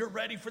 Because you're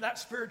ready for that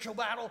spiritual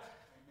battle.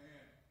 Amen.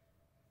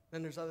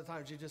 Then there's other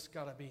times you just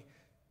got to be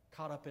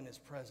caught up in his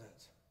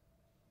presence.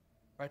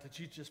 Right, that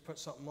you just put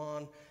something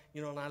on,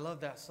 and I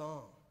love that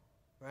song,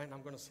 right? And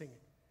I'm going to sing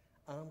it.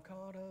 I'm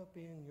caught up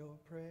in your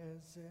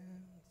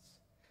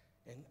presence,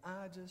 and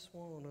I just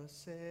want to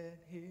sit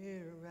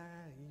here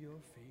at your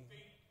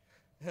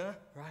feet. Huh?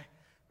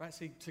 Right.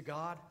 See, to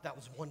God, that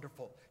was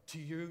wonderful. To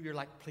you, you're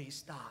like, please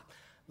stop.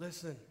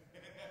 Listen,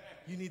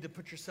 you need to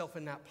put yourself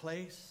in that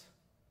place,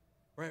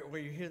 right,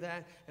 where you hear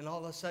that, and all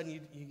of a sudden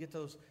you get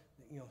those,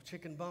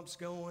 chicken bumps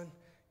going.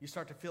 You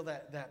start to feel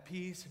that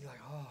peace, and you're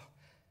like, oh.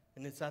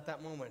 And it's at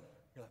that moment,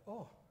 you're like,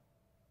 oh,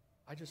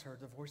 I just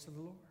heard the voice of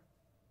the Lord.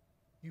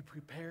 You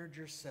prepared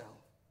yourself.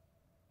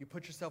 You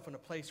put yourself in a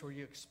place where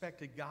you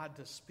expected God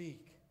to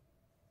speak.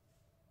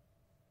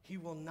 He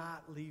will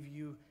not leave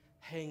you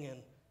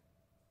hanging,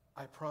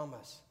 I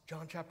promise.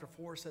 John chapter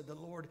 4 said the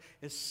Lord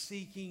is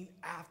seeking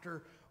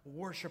after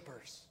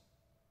worshipers.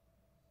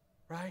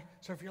 Right?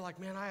 So if you're like,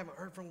 man, I haven't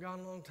heard from God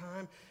in a long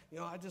time,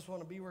 I just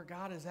want to be where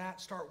God is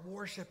at, start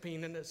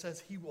worshiping. And it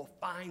says he will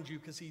find you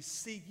because he's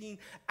seeking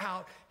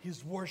out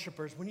his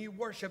worshipers. When you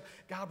worship,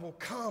 God will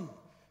come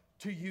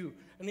to you.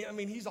 And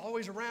he's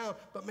always around.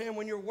 But man,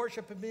 when you're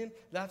worshiping him,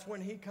 that's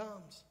when he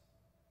comes.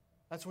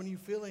 That's when you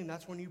feel him.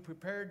 That's when you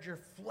prepared your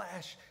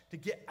flesh to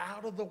get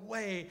out of the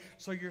way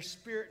so your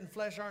spirit and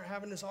flesh aren't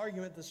having this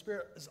argument. The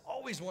spirit is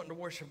always wanting to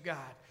worship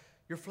God.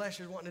 Your flesh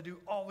is wanting to do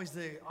always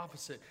the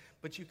opposite.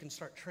 But you can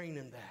start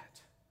training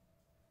that.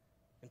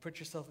 And put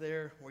yourself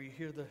there where you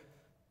hear the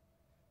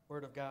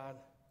word of God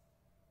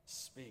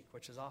speak,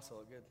 which is also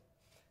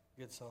a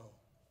good song.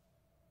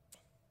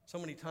 So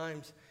many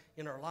times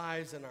in our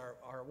lives and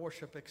our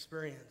worship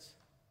experience,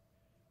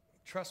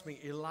 trust me,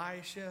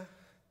 Elisha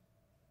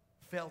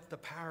felt the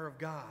power of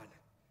God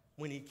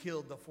when he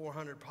killed the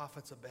 400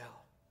 prophets of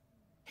Baal.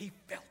 He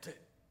felt it.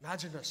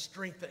 Imagine the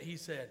strength that he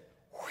said,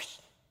 whoosh.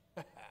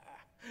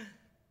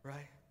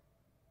 Right?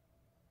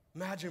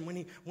 Imagine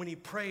when he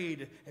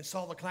prayed and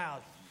saw the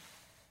cloud,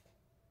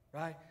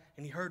 right?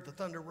 And he heard the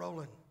thunder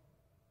rolling.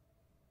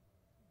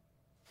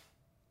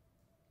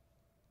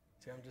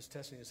 See, I'm just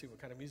testing to see what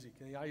kind of music.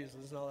 I used to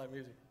listen to all that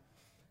music.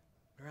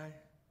 Right?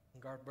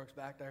 And Garth Brooks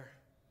back there.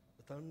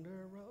 The thunder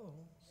rolls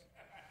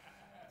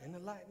and the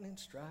lightning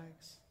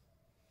strikes.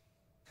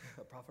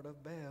 The prophet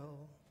of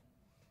Baal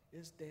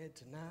is dead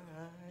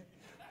tonight.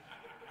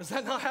 Is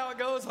that not how it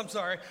goes? I'm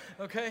sorry.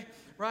 Okay?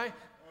 Right?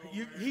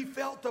 He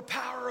felt the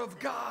power of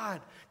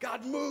God.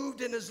 God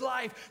moved in his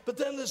life. But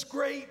then this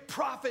great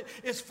prophet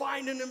is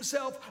finding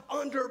himself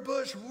under a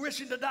bush,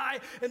 wishing to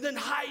die, and then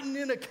hiding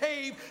in a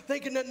cave,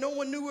 thinking that no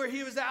one knew where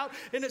he was out.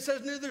 And it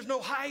says, there's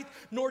no height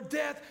nor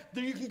depth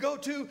that you can go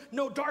to,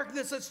 no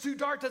darkness that's too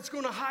dark that's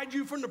going to hide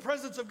you from the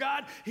presence of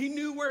God. He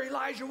knew where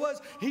Elijah was.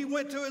 He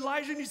went to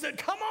Elijah and he said,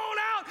 come on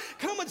out.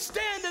 Come and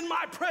stand in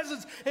my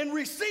presence and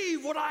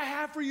receive what I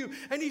have for you.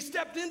 And he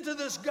stepped into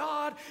this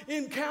God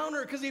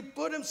encounter because he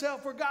put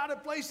himself where God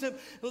had placed him.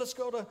 And let's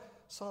go to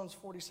Psalms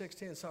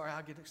 46:10. Sorry,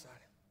 I'll get excited.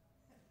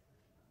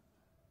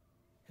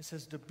 It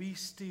says, to be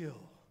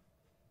still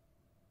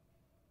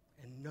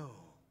and know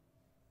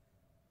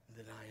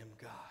that I am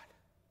God.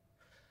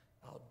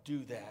 I'll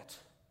do that,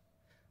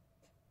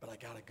 but I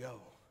got to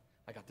go.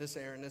 I got this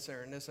errand, this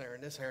errand, this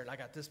errand, this errand. I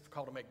got this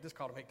call to make, this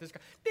call to make, this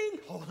call. Ding,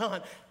 hold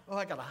on. Oh,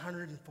 I got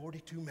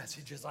 142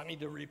 messages I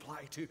need to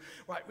reply to.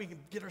 Right, we can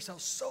get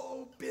ourselves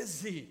so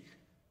busy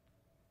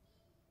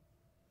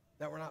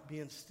that we're not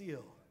being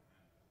still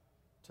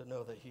to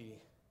know that he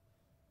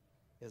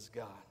is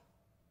God.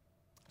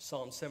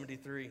 Psalm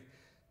 73,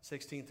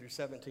 16 through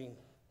 17.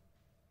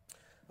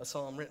 A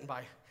psalm written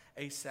by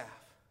Asaph.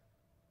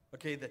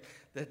 Okay,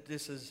 that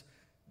this is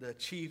the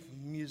chief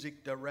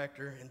music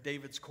director in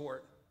David's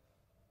court.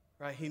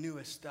 Right, he knew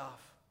his stuff.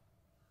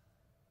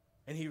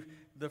 And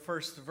the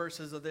first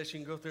verses of this, you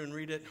can go through and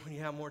read it when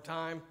you have more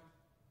time.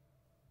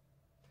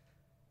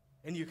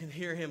 And you can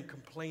hear him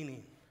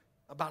complaining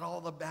about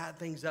all the bad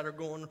things that are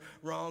going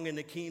wrong in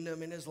the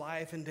kingdom, in his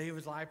life, in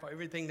David's life,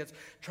 everything that's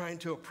trying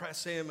to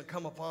oppress him and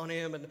come upon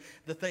him, and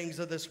the things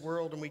of this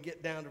world. And we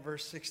get down to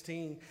verse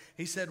 16.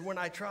 He said, when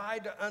I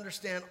tried to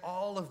understand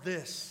all of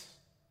this,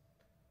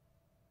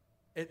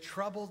 it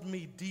troubled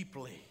me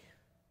deeply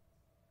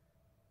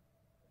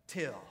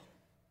till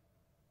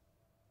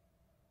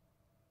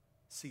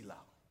Selah.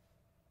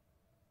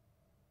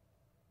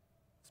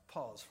 Let's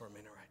pause for a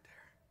minute right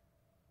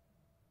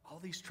there. All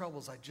these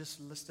troubles I just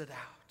listed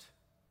out,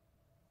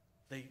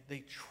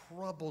 they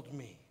troubled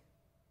me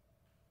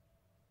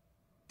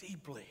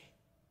deeply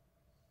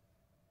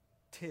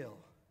till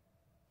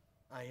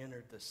I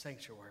entered the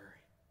sanctuary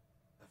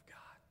of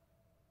God.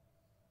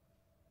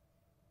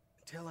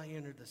 Until I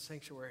entered the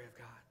sanctuary of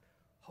God.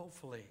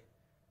 Hopefully,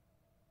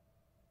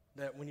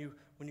 that when you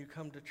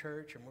come to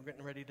church, and we're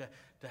getting ready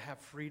to have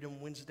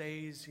Freedom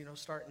Wednesdays,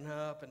 starting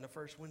up, and the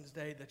first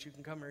Wednesday that you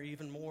can come here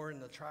even more,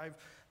 and the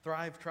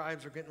Thrive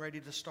Tribes are getting ready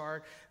to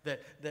start, that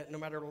no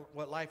matter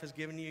what life has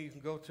given you, you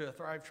can go to a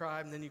Thrive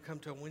Tribe, and then you come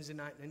to a Wednesday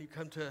night, and then you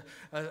come to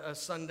a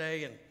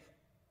Sunday,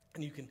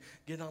 and you can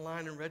get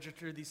online and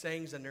register these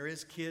things. And there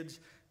is kids,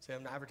 say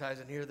I'm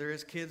advertising here, there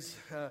is kids,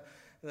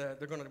 they're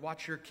going to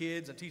watch your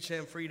kids and teach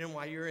them freedom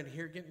while you're in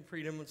here getting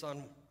freedom. It's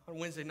on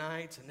Wednesday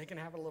nights, and they can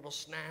have a little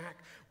snack,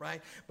 right?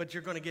 But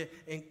you're going to get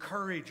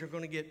encouraged. You're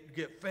going to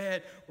get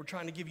fed. We're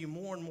trying to give you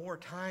more and more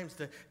times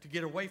to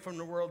get away from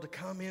the world, to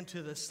come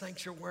into the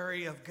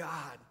sanctuary of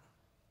God.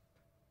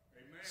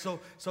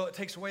 So it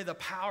takes away the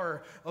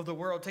power of the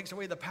world. It takes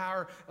away the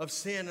power of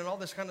sin and all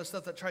this kind of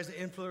stuff that tries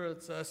to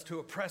influence us, to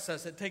oppress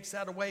us. It takes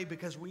that away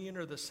because we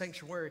enter the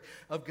sanctuary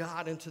of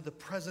God into the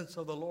presence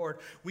of the Lord.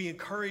 We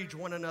encourage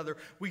one another.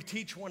 We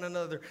teach one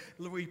another.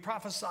 We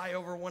prophesy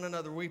over one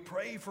another. We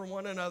pray for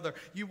one another.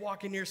 You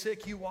walk in here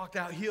sick, you walked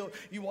out healed.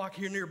 You walk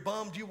here near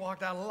bummed, you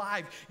walked out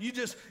alive. You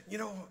just,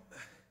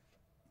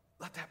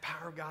 let that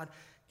power of God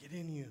get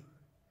in you.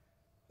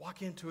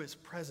 Walk into his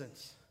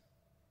presence.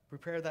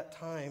 Prepare that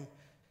time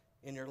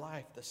in your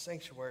life, the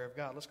sanctuary of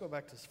God. Let's go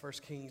back to 1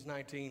 Kings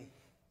 19.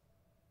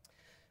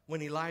 When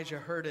Elijah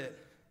heard it,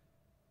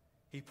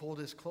 he pulled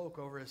his cloak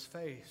over his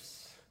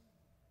face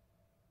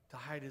to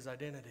hide his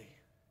identity.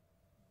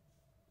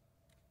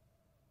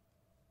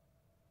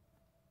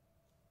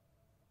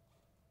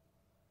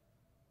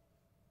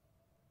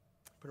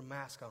 Put a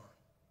mask on.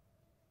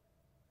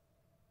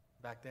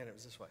 Back then it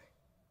was this way.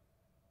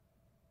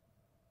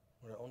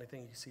 where the only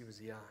thing you could see was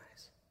the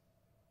eyes.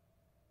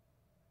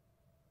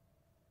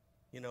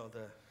 You know,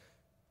 the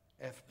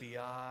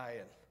FBI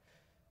and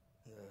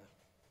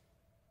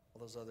all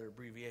those other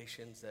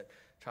abbreviations that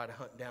try to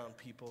hunt down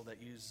people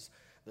that use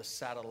the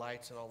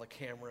satellites and all the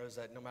cameras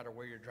that no matter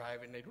where you're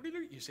driving,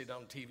 you see it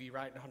on TV,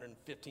 right?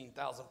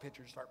 115,000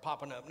 pictures start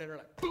popping up, and they're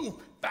like, boom,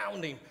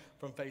 found him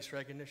from face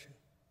recognition.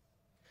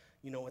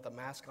 You know, with a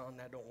mask on,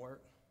 that don't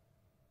work.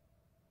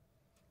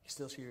 You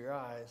still see your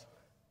eyes,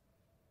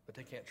 but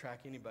they can't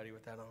track anybody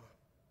with that on.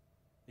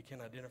 They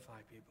can't identify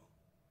people.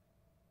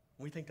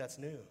 We think that's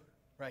new.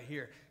 Right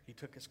here, he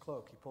took his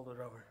cloak, he pulled it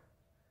over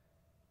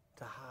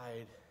to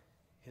hide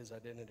his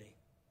identity.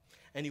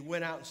 And he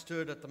went out and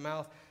stood at the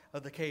mouth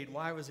of the cave.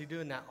 Why was he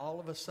doing that? All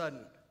of a sudden,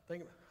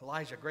 think of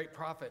Elijah, great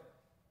prophet,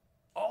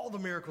 all the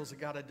miracles that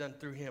God had done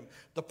through him,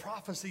 the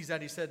prophecies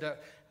that he said to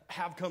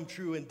have come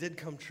true and did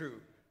come true.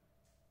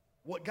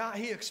 What God,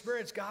 he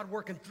experienced God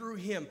working through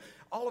him.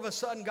 All of a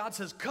sudden, God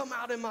says, come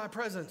out in my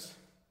presence.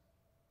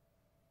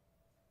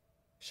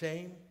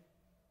 Shame,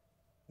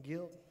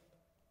 guilt,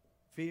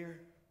 fear,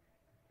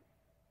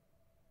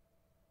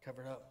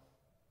 covered up.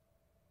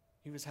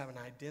 He was having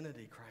an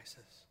identity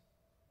crisis,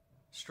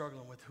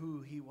 struggling with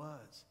who he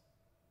was,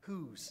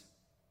 whose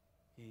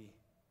he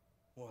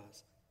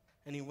was.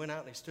 And he went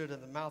out and he stood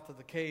at the mouth of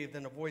the cave.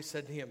 Then a voice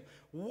said to him,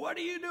 what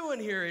are you doing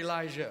here,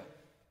 Elijah?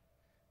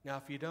 Now,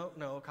 if you don't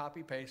know,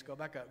 copy, paste, go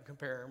back up and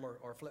compare them,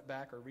 or flip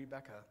back or read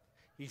back up.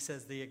 He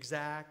says the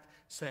exact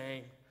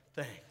same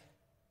thing.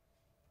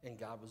 And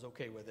God was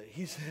okay with it.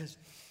 He says,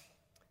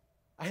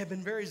 I have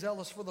been very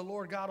zealous for the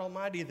Lord God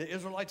Almighty. The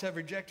Israelites have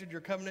rejected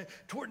your covenant,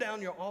 tore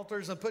down your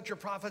altars, and put your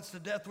prophets to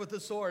death with the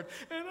sword.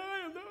 And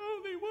I am the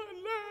only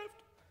one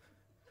left.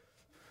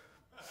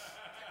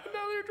 And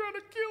now they're trying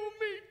to kill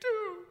me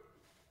too.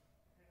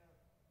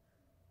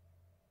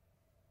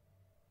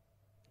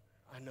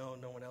 I know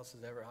no one else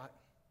has ever.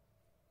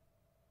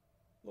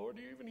 Lord,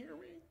 do you even hear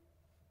me?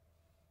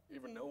 You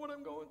even know what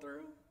I'm going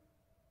through?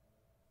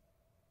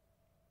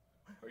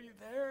 Are you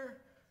there?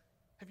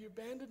 Have you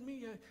abandoned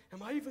me?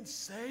 Am I even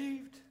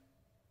saved?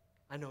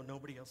 I know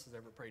nobody else has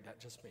ever prayed that,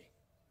 just me.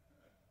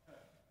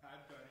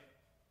 I've done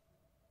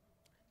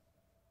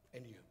it.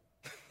 And you.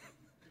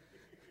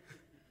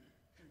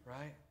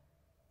 Right?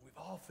 We've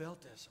all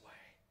felt this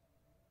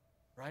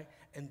way. Right?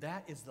 And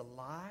that is the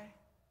lie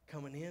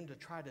coming in to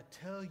try to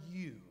tell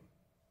you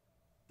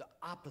the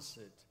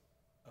opposite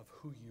of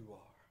who you are.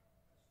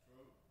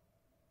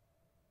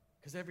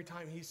 Because every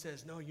time he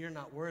says, no, you're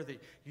not worthy,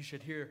 you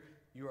should hear,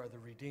 you are the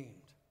redeemed.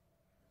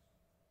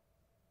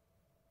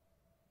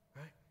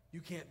 Right?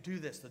 You can't do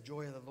this. The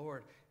joy of the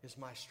Lord is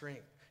my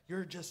strength.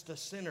 You're just a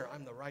sinner.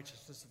 I'm the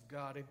righteousness of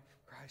God in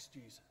Christ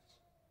Jesus.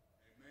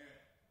 Amen.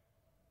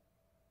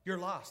 You're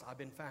lost. I've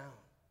been found.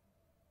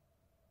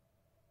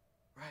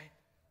 Right?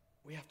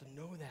 We have to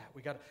know that.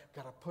 We got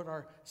to put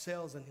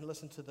ourselves and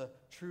listen to the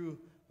true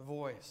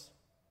voice.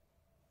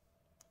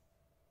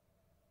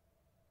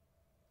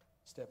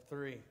 Step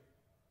 3.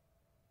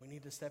 We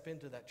need to step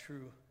into that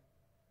true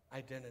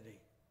identity.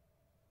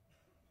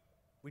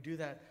 We do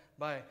that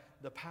by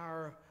the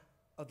power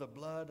of the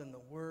blood and the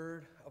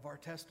word of our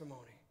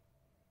testimony.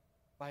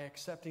 By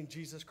accepting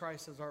Jesus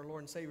Christ as our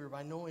Lord and Savior,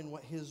 by knowing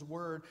what his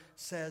word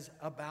says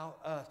about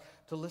us,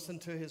 to listen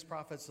to his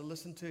prophets, to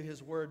listen to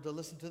his word, to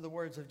listen to the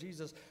words of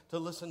Jesus, to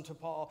listen to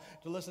Paul,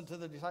 to listen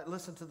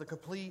to the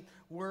complete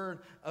word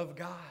of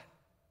God.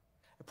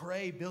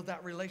 Pray, build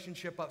that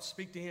relationship up,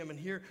 speak to him and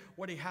hear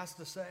what he has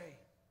to say.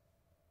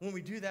 When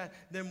we do that,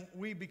 then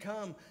we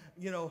become,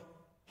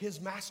 his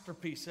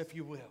masterpiece, if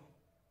you will.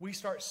 We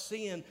start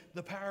seeing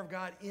the power of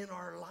God in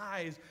our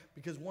lives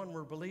because 1,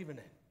 we're believing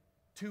it.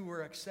 2,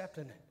 we're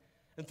accepting it.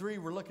 And 3,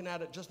 we're looking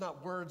at it just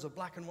not words of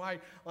black and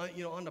white,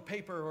 on the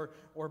paper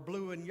or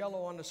blue and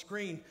yellow on the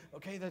screen.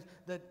 Okay,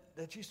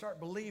 that you start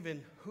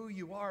believing who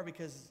you are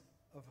because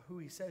of who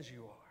he says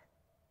you are,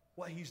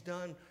 what he's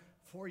done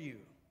for you.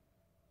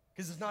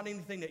 Because it's not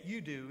anything that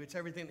you do, it's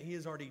everything that he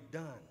has already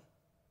done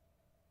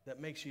that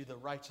makes you the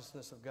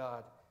righteousness of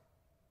God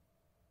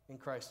in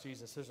Christ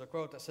Jesus. There's a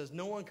quote that says,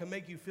 no one can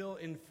make you feel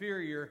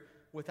inferior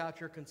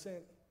without your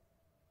consent.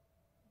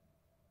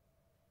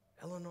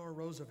 Eleanor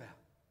Roosevelt.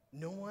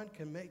 No one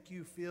can make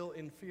you feel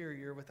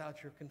inferior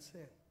without your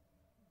consent.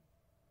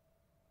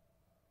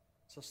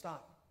 So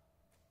stop.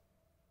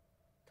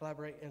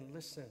 Collaborate and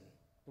listen.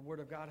 The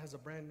Word of God has a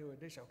brand new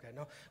edition. Okay,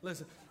 no,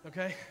 listen,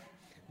 okay?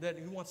 That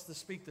he wants to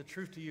speak the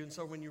truth to you. And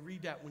so when you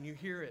read that, when you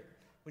hear it,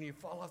 when you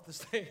fall off the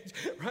stage,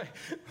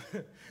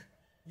 right?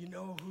 You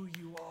know who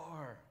you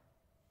are.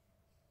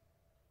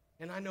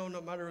 And I know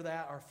no matter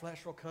that, our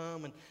flesh will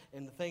come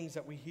and the things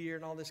that we hear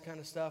and all this kind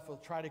of stuff will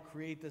try to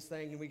create this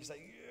thing. And we can say,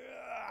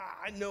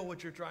 yeah, I know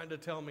what you're trying to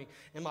tell me.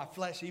 And my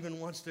flesh even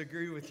wants to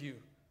agree with you.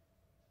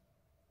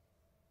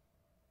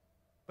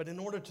 But in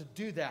order to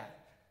do that,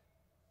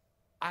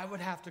 I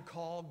would have to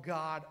call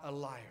God a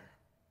liar.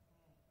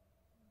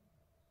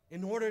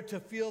 in order to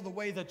feel the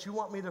way that you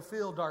want me to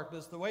feel,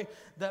 darkness, the way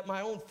that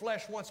my own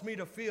flesh wants me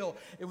to feel,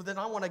 then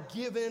I want to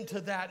give in to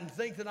that and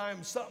think that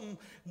I'm something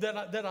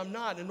that I'm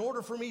not. In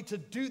order for me to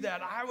do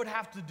that, I would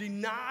have to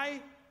deny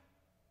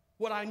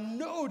what I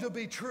know to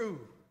be true.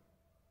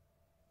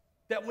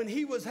 That when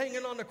he was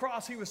hanging on the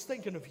cross, he was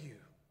thinking of you.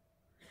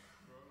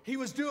 He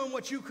was doing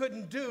what you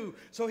couldn't do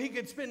so he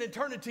could spend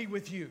eternity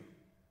with you.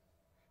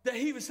 That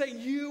he was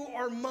saying, you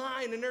are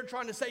mine, and they're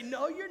trying to say,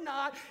 no, you're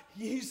not.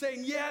 He's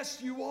saying,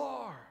 yes, you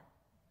are.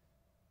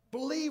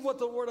 Believe what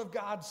the Word of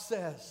God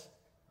says,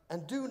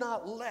 and do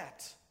not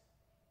let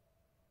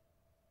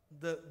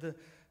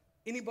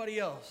anybody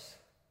else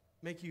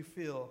make you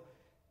feel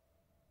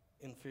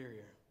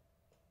inferior.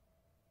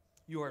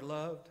 You are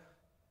loved.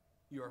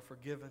 You are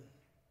forgiven.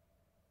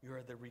 You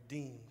are the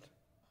redeemed.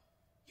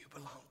 You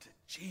belong to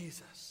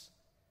Jesus,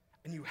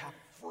 and you have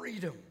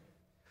freedom,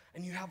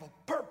 and you have a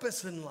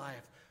purpose in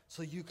life,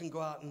 so you can go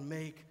out and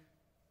make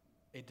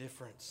a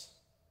difference.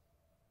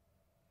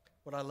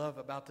 What I love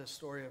about this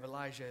story of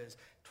Elijah is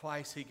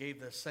twice he gave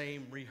the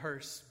same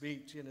rehearsed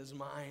speech in his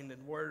mind,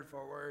 and word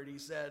for word he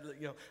said,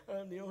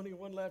 I'm the only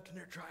one left and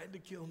they're trying to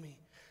kill me.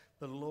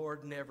 The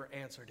Lord never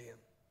answered him.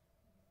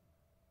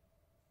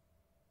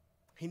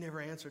 He never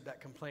answered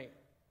that complaint.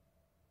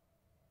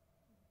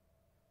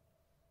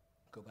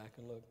 Go back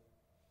and look.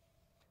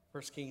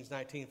 1 Kings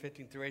 19,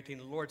 15 through 18,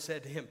 the Lord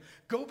said to him,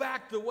 go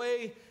back the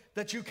way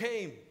that you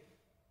came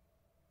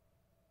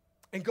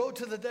and go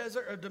to the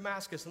desert of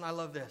Damascus. And I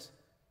love this.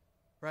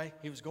 Right?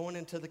 He was going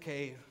into the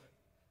cave.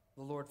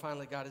 The Lord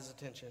finally got his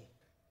attention.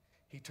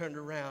 He turned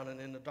around, and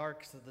in the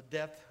darkness of the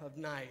depth of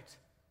night,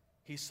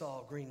 he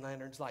saw Green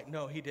Lantern's light.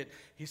 No, he did.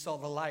 He saw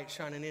the light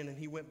shining in, and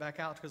he went back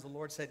out because the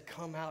Lord said,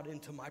 come out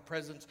into my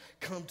presence.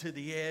 Come to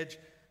the edge.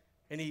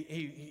 And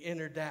he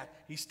entered that.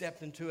 He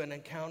stepped into an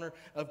encounter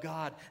of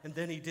God. And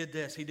then he did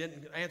this. He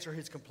didn't answer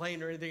his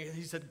complaint or anything.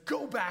 He said,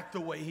 go back the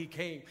way he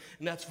came.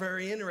 And that's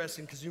very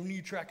interesting because when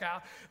you track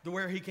out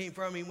where he came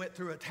from, he went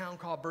through a town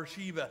called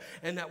Beersheba.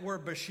 And that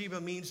word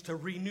Beersheba means to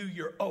renew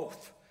your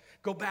oath.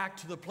 Go back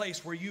to the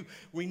place where you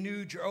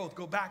renewed your oath.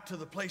 Go back to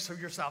the place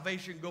of your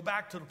salvation. Go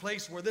back to the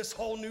place where this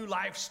whole new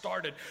life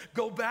started.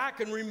 Go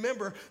back and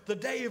remember the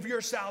day of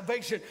your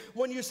salvation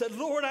when you said,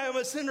 Lord, I am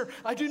a sinner.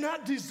 I do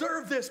not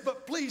deserve this,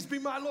 but please be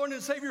my Lord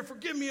and Savior.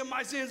 Forgive me of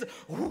my sins.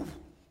 Woo.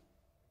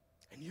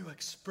 And you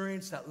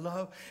experienced that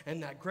love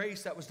and that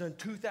grace that was done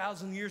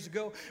 2,000 years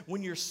ago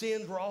when your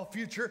sins were all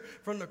future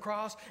from the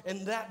cross.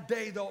 And that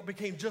day, though, it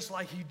became just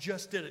like he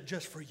just did it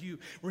just for you.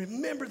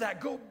 Remember that.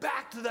 Go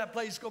back to that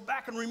place. Go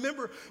back and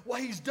remember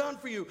what he's done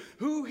for you,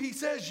 who he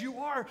says you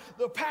are,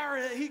 the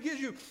power that he gives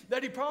you,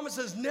 that he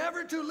promises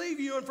never to leave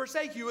you and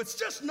forsake you. It's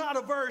just not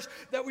a verse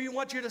that we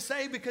want you to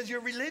say because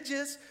you're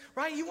religious,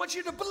 right? He wants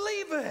you to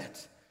believe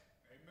it.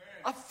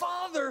 Amen. A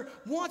father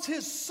wants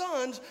his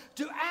sons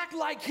to act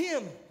like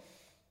him.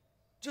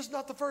 Just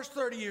not the first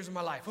 30 years of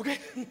my life, okay?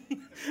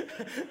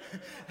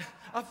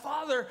 A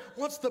father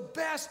wants the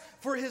best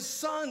for his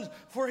sons,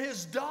 for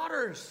his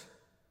daughters.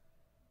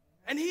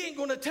 And he ain't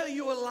going to tell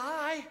you a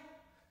lie.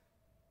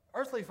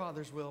 Earthly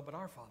fathers will, but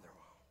our Father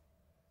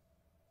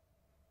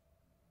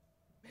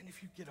won't. Man,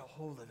 if you get a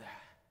hold of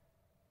that,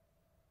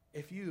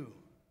 if you,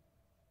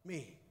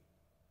 me,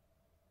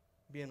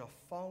 being a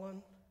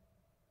fallen,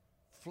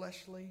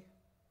 fleshly,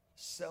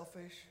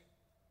 selfish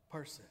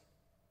person,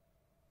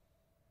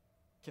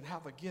 can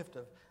have a gift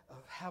of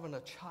having a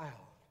child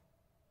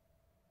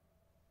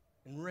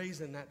and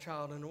raising that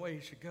child in the way he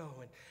should go.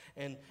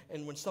 And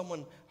when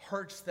someone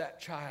hurts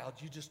that child,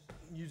 you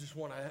just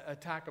want to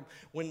attack them.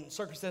 When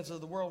circumstances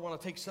of the world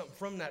want to take something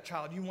from that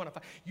child, you want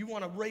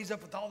to raise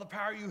up with all the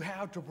power you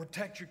have to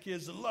protect your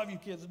kids, to love your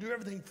kids, to do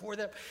everything for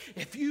them.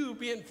 If you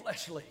being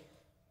fleshly,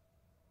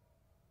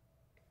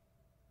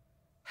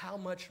 how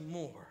much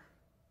more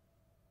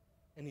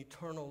an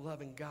eternal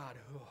loving God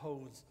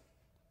who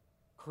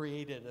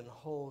created and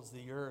holds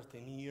the earth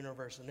and the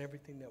universe and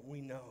everything that we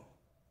know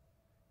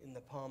in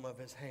the palm of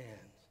his hand,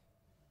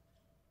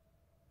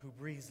 who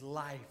breathes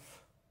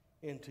life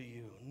into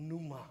you,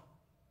 Pneuma,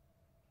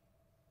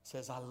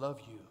 says, I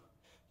love you.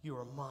 You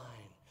are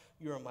mine.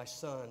 You are my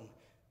son.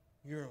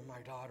 You are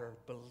my daughter.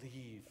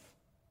 Believe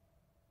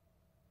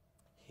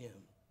him.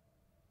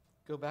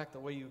 Go back the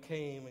way you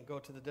came and go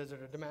to the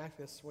desert of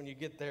Damascus. When you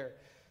get there,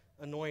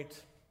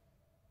 anoint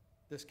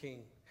this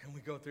king. And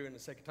we go through in the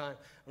second time,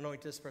 anoint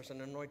this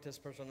person, anoint this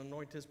person,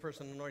 anoint this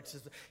person, anoint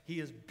this.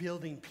 He is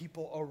building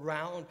people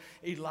around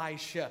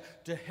Elisha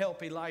to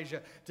help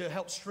Elijah, to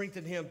help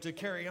strengthen him, to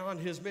carry on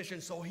his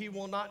mission so he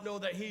will not know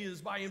that he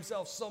is by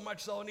himself, so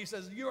much so. And he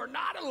says, you are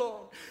not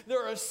alone.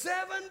 There are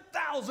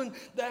 7,000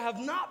 that have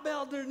not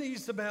bowed their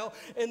knees to Baal,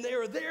 and they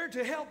are there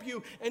to help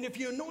you. And if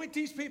you anoint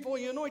these people,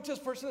 you anoint this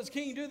person as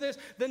king, do this,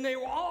 then they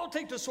will all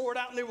take the sword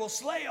out and they will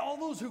slay all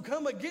those who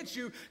come against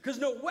you, because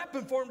no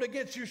weapon formed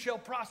against you shall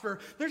prosper.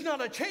 There's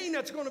not a chain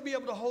that's going to be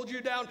able to hold you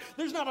down.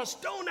 There's not a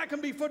stone that can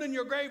be put in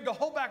your grave to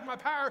hold back my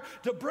power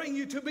to bring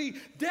you to me.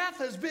 Death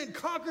has been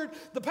conquered.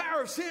 The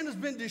power of sin has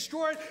been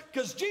destroyed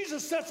because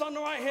Jesus sits on the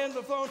right hand of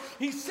the throne.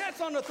 He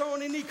sits on the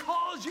throne and he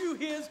calls you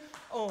his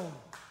own.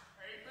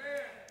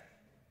 Amen.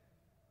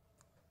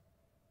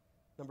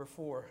 Number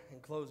 4, in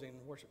closing,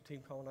 the worship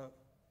team calling up.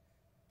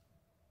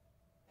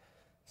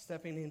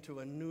 Stepping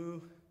into a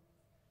new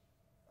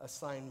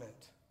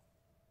assignment.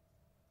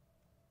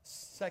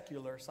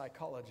 Secular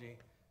psychology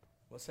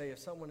will say if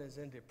someone is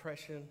in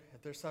depression,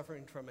 if they're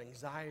suffering from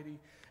anxiety,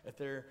 if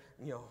they're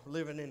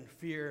living in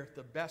fear,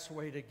 the best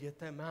way to get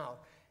them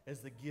out is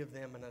to give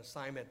them an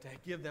assignment, to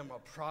give them a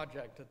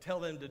project, to tell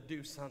them to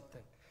do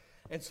something.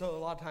 And so a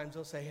lot of times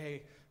they'll say,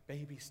 hey,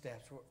 baby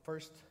steps.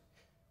 First,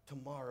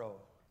 tomorrow.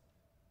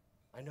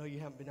 I know you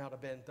haven't been out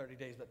of bed in 30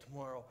 days, but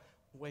tomorrow,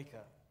 wake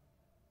up.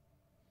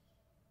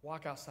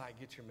 Walk outside,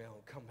 get your mail,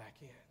 and come back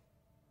in.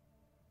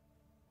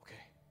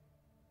 Okay.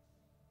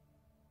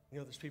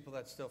 There's people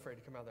that's still afraid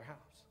to come out of their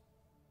house.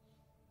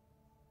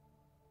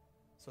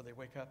 So they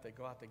wake up, they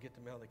go out, they get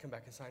the mail, they come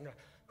back inside.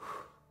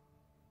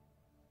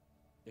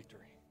 Victory.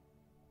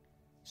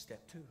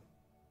 Step 2.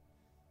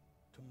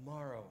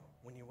 Tomorrow,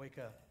 when you wake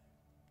up,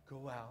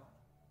 go out,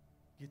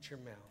 get your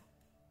mail,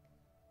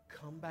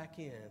 come back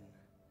in,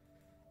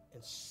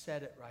 and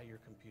set it right your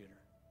computer.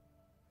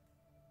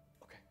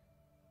 Okay.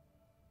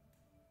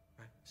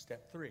 Right.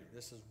 Step 3.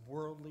 This is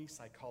worldly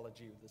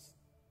psychology.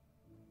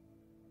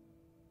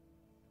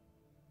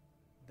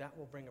 That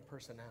will bring a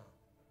person out.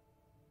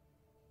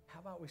 How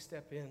about we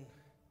step in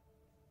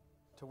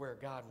to where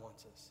God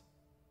wants us?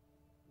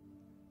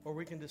 Where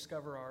we can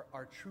discover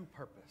our true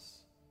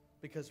purpose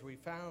because we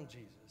found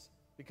Jesus,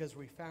 because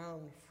we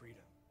found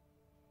freedom.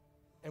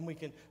 And we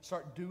can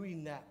start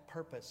doing that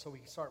purpose so we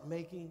can start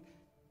making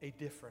a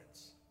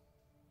difference.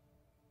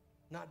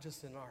 Not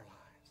just in our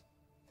lives,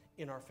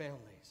 in our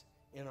families,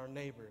 in our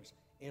neighbors,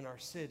 in our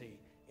city,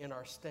 in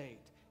our state,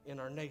 in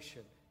our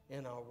nation,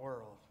 in our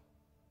world.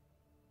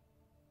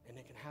 And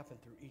it can happen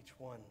through each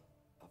one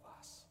of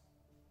us.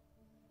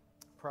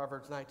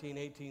 Proverbs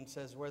 19:18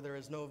 says, where there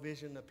is no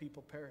vision, the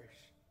people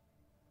perish.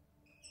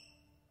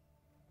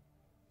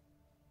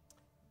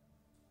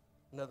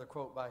 Another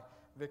quote by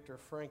Viktor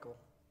Frankl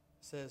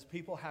says,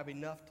 people have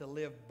enough to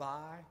live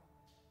by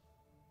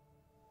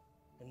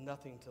and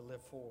nothing to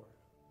live for.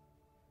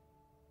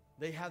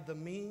 They have the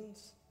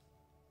means.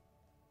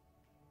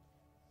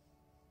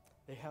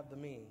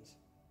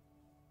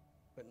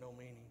 But no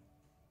meaning.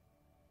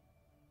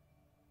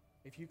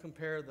 If you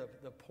compare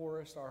the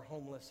poorest, our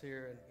homeless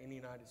here in the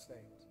United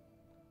States,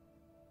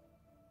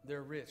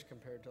 they're rich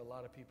compared to a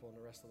lot of people in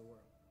the rest of the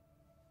world.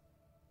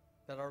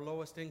 That our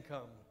lowest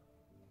income,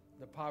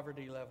 the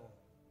poverty level,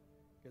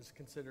 is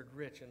considered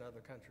rich in other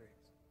countries.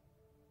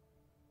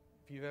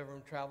 If you've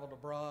ever traveled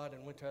abroad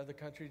and went to other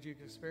countries, you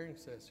can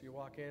experience this. You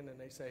walk in and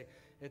they say,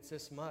 it's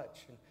this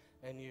much.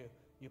 And you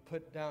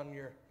put down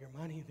your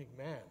money and think,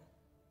 man,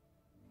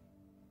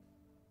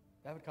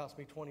 that would cost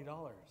me $20.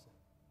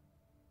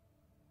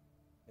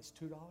 It's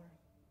 $2.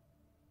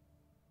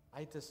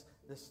 I ate this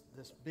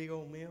big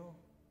old meal.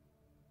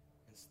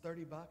 It's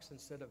 $30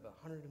 instead of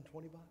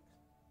 $120.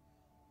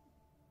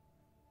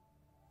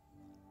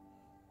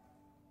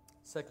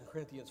 2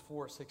 Corinthians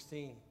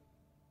 4:16.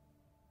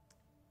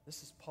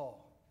 This is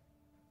Paul.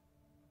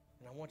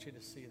 And I want you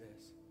to see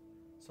this.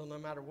 So no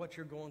matter what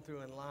you're going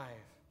through in life,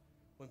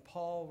 when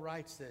Paul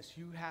writes this,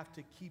 you have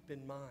to keep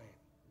in mind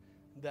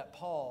that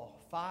Paul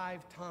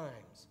 5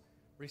 times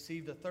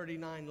received the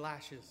 39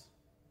 lashes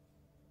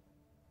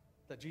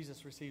that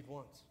Jesus received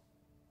once.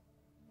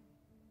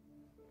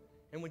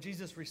 And when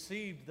Jesus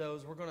received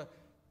those,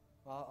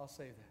 I'll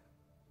say that.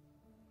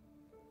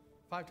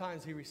 5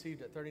 times he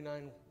received it,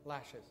 39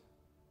 lashes.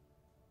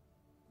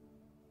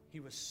 He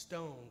was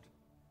stoned.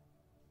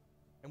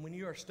 And when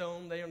you are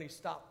stoned, they only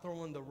stop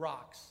throwing the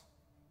rocks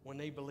when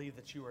they believe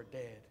that you are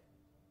dead.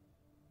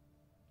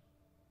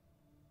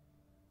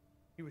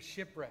 He was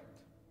shipwrecked.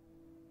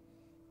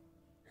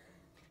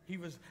 He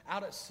was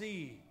out at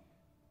sea,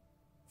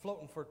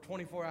 floating for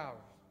 24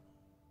 hours.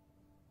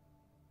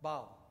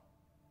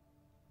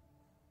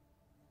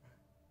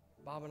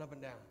 Bobbing up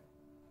and down.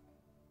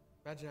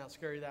 Imagine how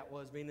scary that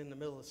was, being in the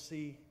middle of the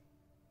sea,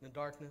 in the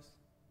darkness.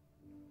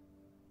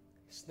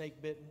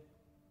 Snake bitten,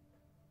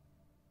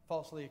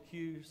 falsely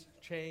accused,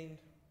 chained,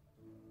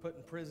 put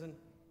in prison,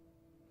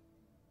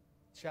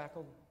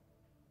 shackled.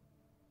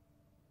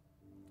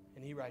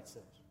 And he writes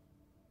this.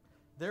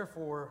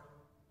 Therefore,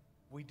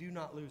 we do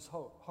not lose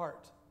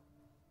heart.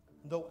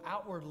 Though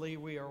outwardly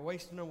we are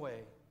wasting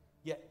away,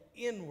 yet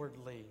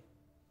inwardly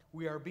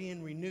we are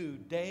being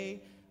renewed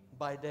day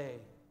by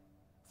day.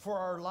 For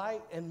our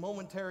light and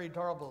momentary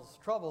troubles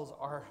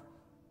are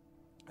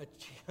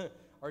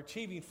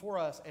achieving for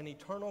us an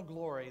eternal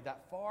glory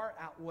that far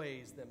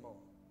outweighs them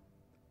all.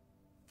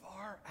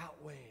 Far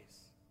outweighs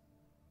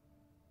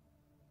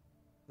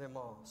them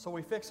all. So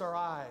we fix our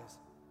eyes,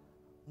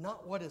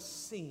 not what is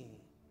seen,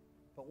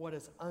 but what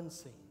is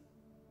unseen.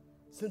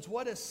 Since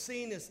what is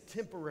seen is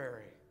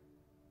temporary,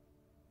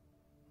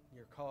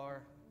 your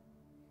car,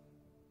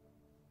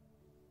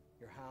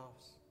 your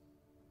house,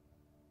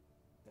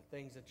 the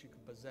things that you can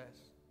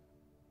possess.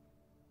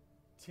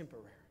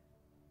 Temporary.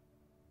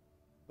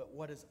 But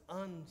what is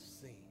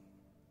unseen,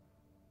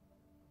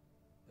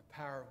 the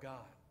power of God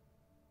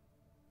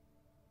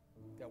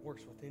that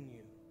works within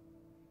you,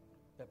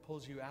 that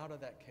pulls you out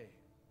of that cave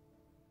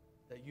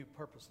that you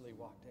purposely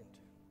walked into.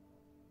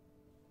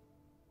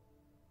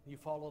 You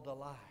followed a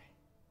lie,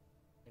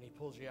 and he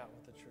pulls you out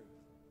with the truth.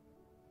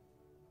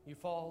 You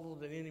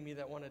followed an enemy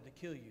that wanted to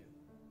kill you,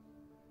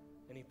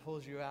 and he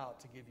pulls you out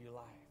to give you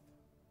life.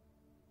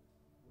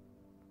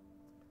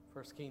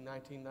 1 Kings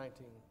 19:19.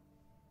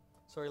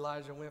 So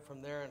Elijah went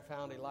from there and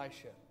found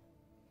Elisha.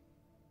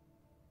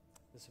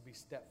 This would be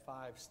step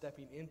 5,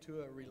 stepping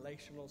into a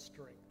relational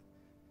strength.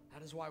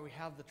 That is why we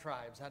have the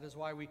tribes. That is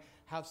why we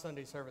have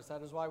Sunday service.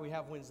 That is why we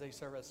have Wednesday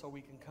service, so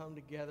we can come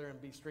together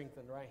and be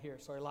strengthened right here.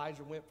 So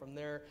Elijah went from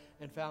there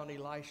and found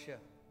Elisha,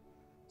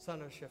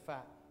 son of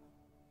Shaphat.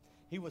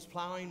 He was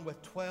plowing with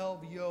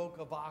 12 yoke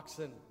of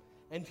oxen,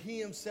 and he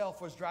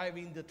himself was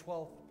driving the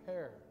 12th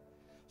pair.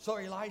 So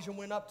Elijah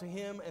went up to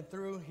him and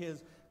threw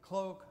his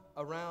cloak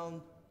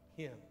around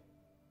him.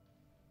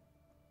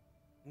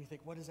 And you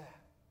think, what is that?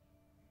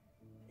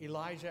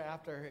 Elijah,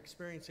 after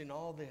experiencing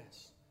all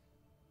this,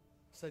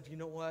 said, you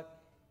know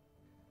what?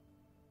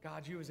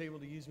 God, you was able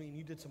to use me, and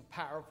you did some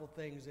powerful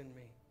things in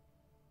me.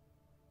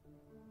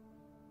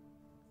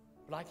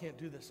 But I can't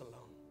do this alone.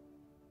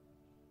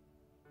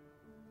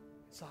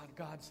 So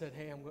God said,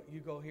 hey, you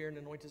go here and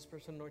anoint this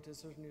person,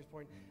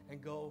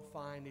 and go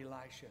find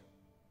Elisha.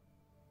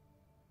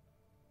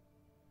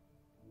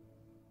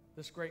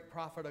 This great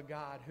prophet of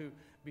God who,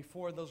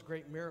 before those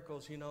great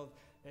miracles,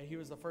 he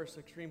was the first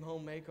extreme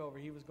home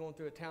makeover. He was going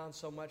through a town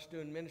so much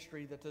doing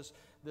ministry that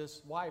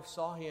this wife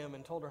saw him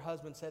and told her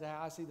husband, said, hey,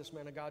 I see this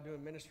man of God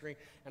doing ministry,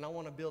 and I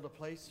want to build a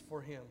place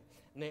for him.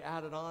 And they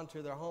added on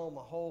to their home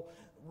a whole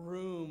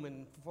room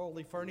and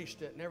fully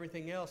furnished it and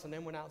everything else, and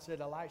then went out and said,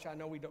 Elisha, I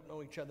know we don't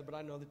know each other, but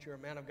I know that you're a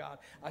man of God.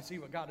 I see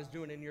what God is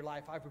doing in your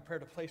life. I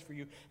prepared a place for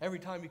you. Every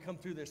time you come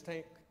through this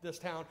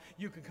town,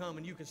 you can come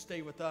and you can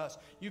stay with us.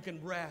 You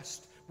can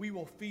rest. We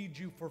will feed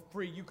you for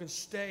free. You can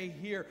stay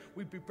here.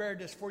 We prepared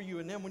this for you,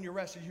 and then when you're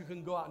rested, you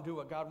can go out and do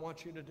what God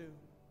wants you to do.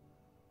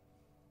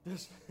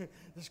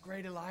 This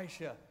great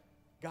Elisha,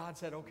 God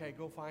said, okay,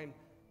 go find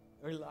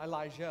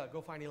Elijah.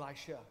 Go find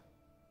Elisha.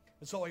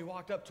 And so he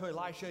walked up to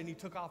Elisha, and he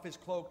took off his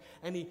cloak,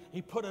 and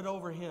he put it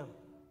over him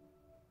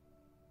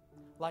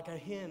like a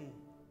hen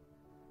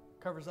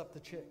covers up the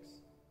chicks.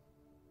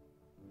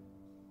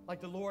 Like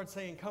the Lord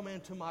saying, come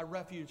into my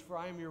refuge, for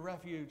I am your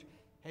refuge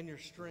and your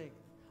strength.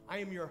 I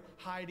am your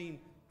hiding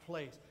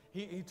place.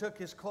 He took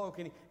his cloak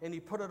and he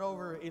put it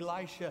over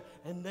Elisha,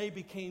 and they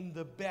became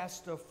the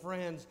best of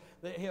friends.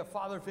 They had a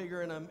father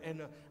figure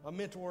and a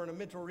mentor and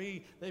a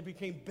mentoree. They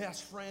became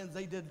best friends.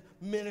 They did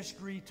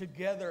ministry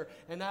together.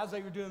 And as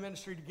they were doing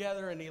ministry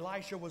together, and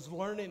Elisha was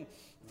learning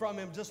from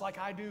him, just like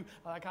I do,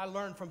 like I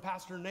learned from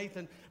Pastor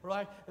Nathan,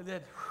 right?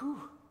 That,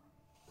 whew.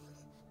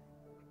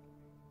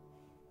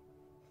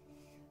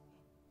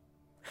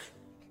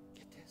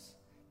 Get this.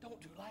 Don't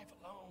do life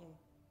alone.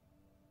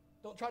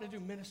 Don't try to do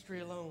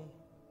ministry alone.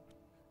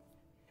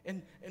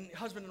 And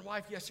husband and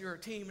wife, yes, you're a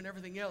team and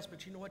everything else,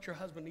 but you know what? Your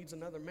husband needs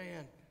another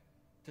man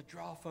to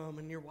draw from,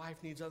 and your wife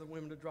needs other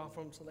women to draw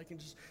from, so they can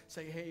just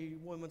say, hey,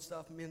 women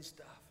stuff, men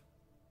stuff.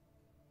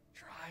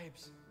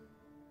 Tribes.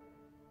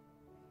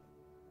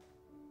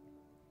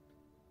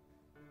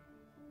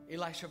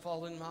 Elisha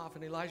followed him off,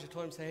 and Elijah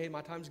told him, say, hey, my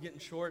time's getting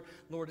short.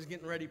 Lord is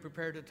getting ready,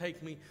 prepared to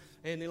take me.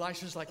 And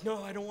Elisha's like,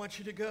 no, I don't want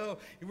you to go.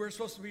 We're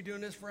supposed to be doing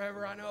this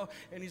forever, I know.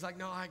 And he's like,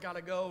 no, I got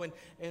to go.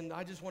 And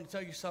I just want to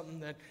tell you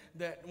something,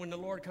 that when the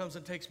Lord comes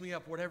and takes me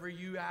up, whatever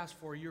you ask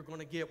for, you're going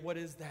to get. What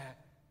is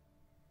that?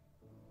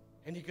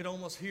 And you could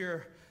almost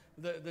hear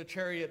the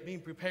chariot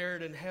being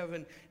prepared in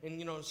heaven,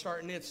 and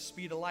starting its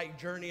speed of light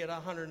journey at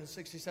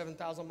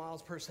 167,000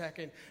 miles per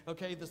second.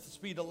 Okay, this is the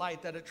speed of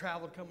light that it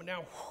traveled coming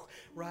down,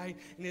 right?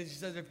 And he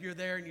says, if you're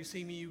there and you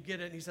see me, you get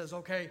it. And he says,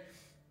 okay,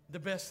 the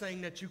best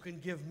thing that you can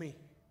give me,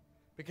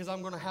 because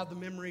I'm going to have the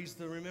memories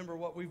to remember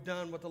what we've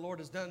done, what the Lord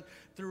has done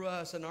through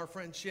us and our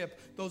friendship.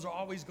 Those are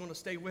always going to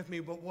stay with me.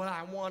 But what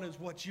I want is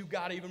what you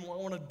got. Even I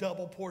want a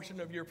double portion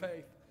of your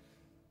faith.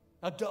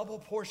 A double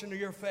portion of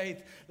your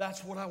faith.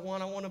 That's what I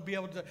want. I want to be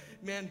able to,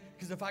 man,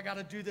 because if I got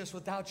to do this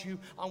without you,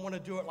 I want to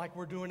do it like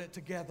we're doing it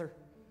together.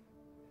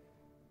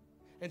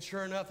 And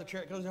sure enough, the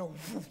chariot goes down,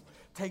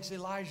 takes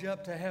Elijah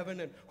up to heaven,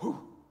 and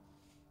whoo.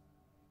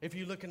 If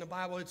you look in the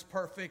Bible, it's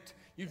perfect.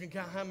 You can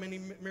count how many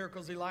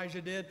miracles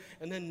Elijah did,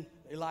 and then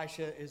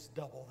Elisha is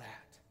double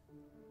that.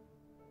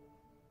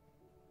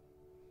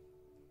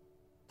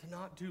 To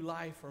not do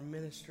life or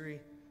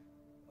ministry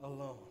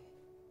alone.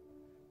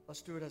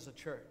 Let's do it as a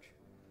church.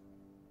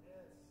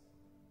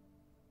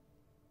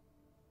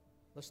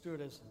 Let's do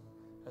it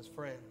as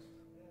friends,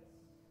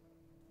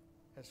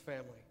 as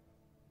family.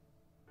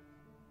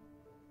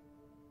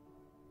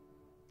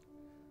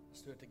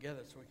 Let's do it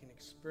together so we can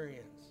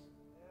experience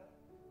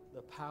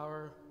the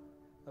power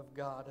of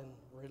God and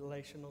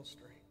relational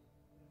strength.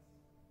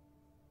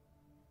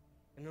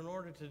 And in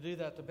order to do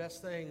that, the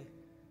best thing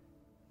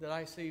that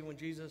I see when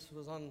Jesus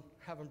was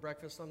having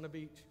breakfast on the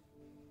beach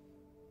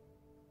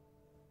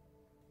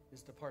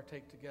is to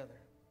partake together.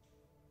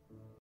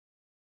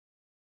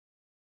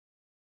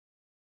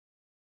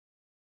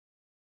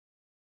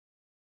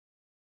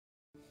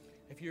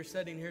 If you're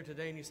sitting here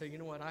today and you say, you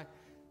know what, I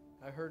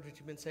heard that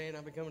you've been saying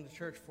I've been coming to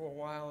church for a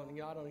while, and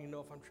I don't even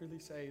know if I'm truly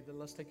saved, then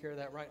let's take care of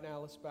that right now.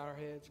 Let's bow our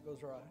heads, close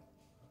our eyes.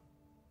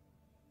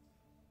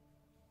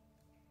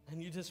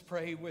 And you just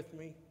pray with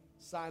me,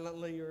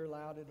 silently or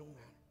loud, it don't matter.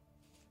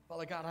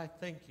 Father God, I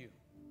thank you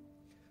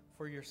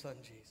for your son,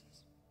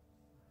 Jesus.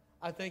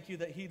 I thank you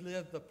that he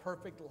lived the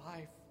perfect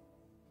life.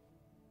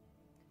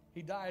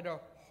 He died a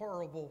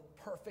horrible,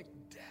 perfect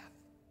death.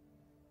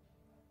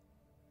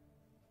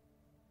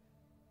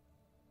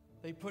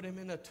 They put him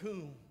in a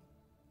tomb,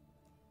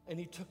 and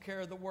he took care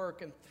of the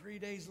work, and 3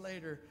 days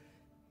later,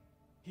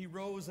 he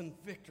rose in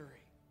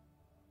victory.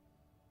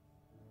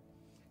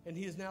 And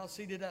he is now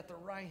seated at the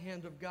right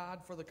hand of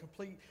God for the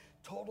complete,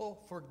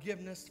 total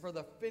forgiveness, for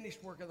the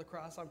finished work of the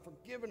cross. I'm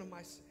forgiven of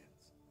my sins.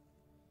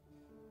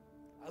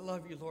 I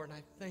love you, Lord, and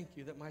I thank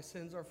you that my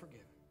sins are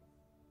forgiven.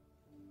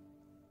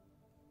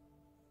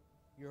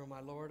 You are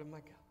my Lord and my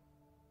God.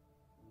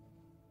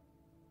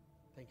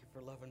 Thank you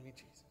for loving me,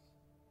 Jesus.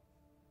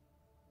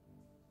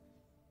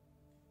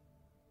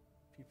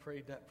 If you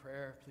prayed that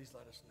prayer, please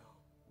let us know.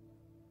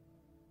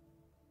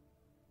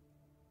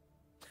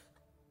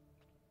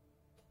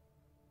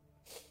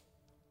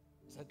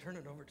 As I turn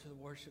it over to the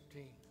worship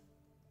team,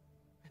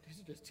 and these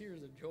are just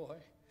tears of joy.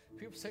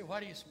 People say, why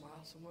do you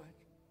smile so much?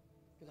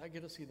 Because I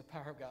get to see the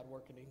power of God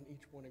working in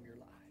each one of your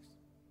lives.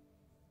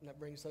 And that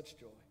brings such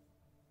joy.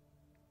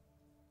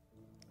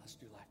 Let's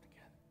do life together.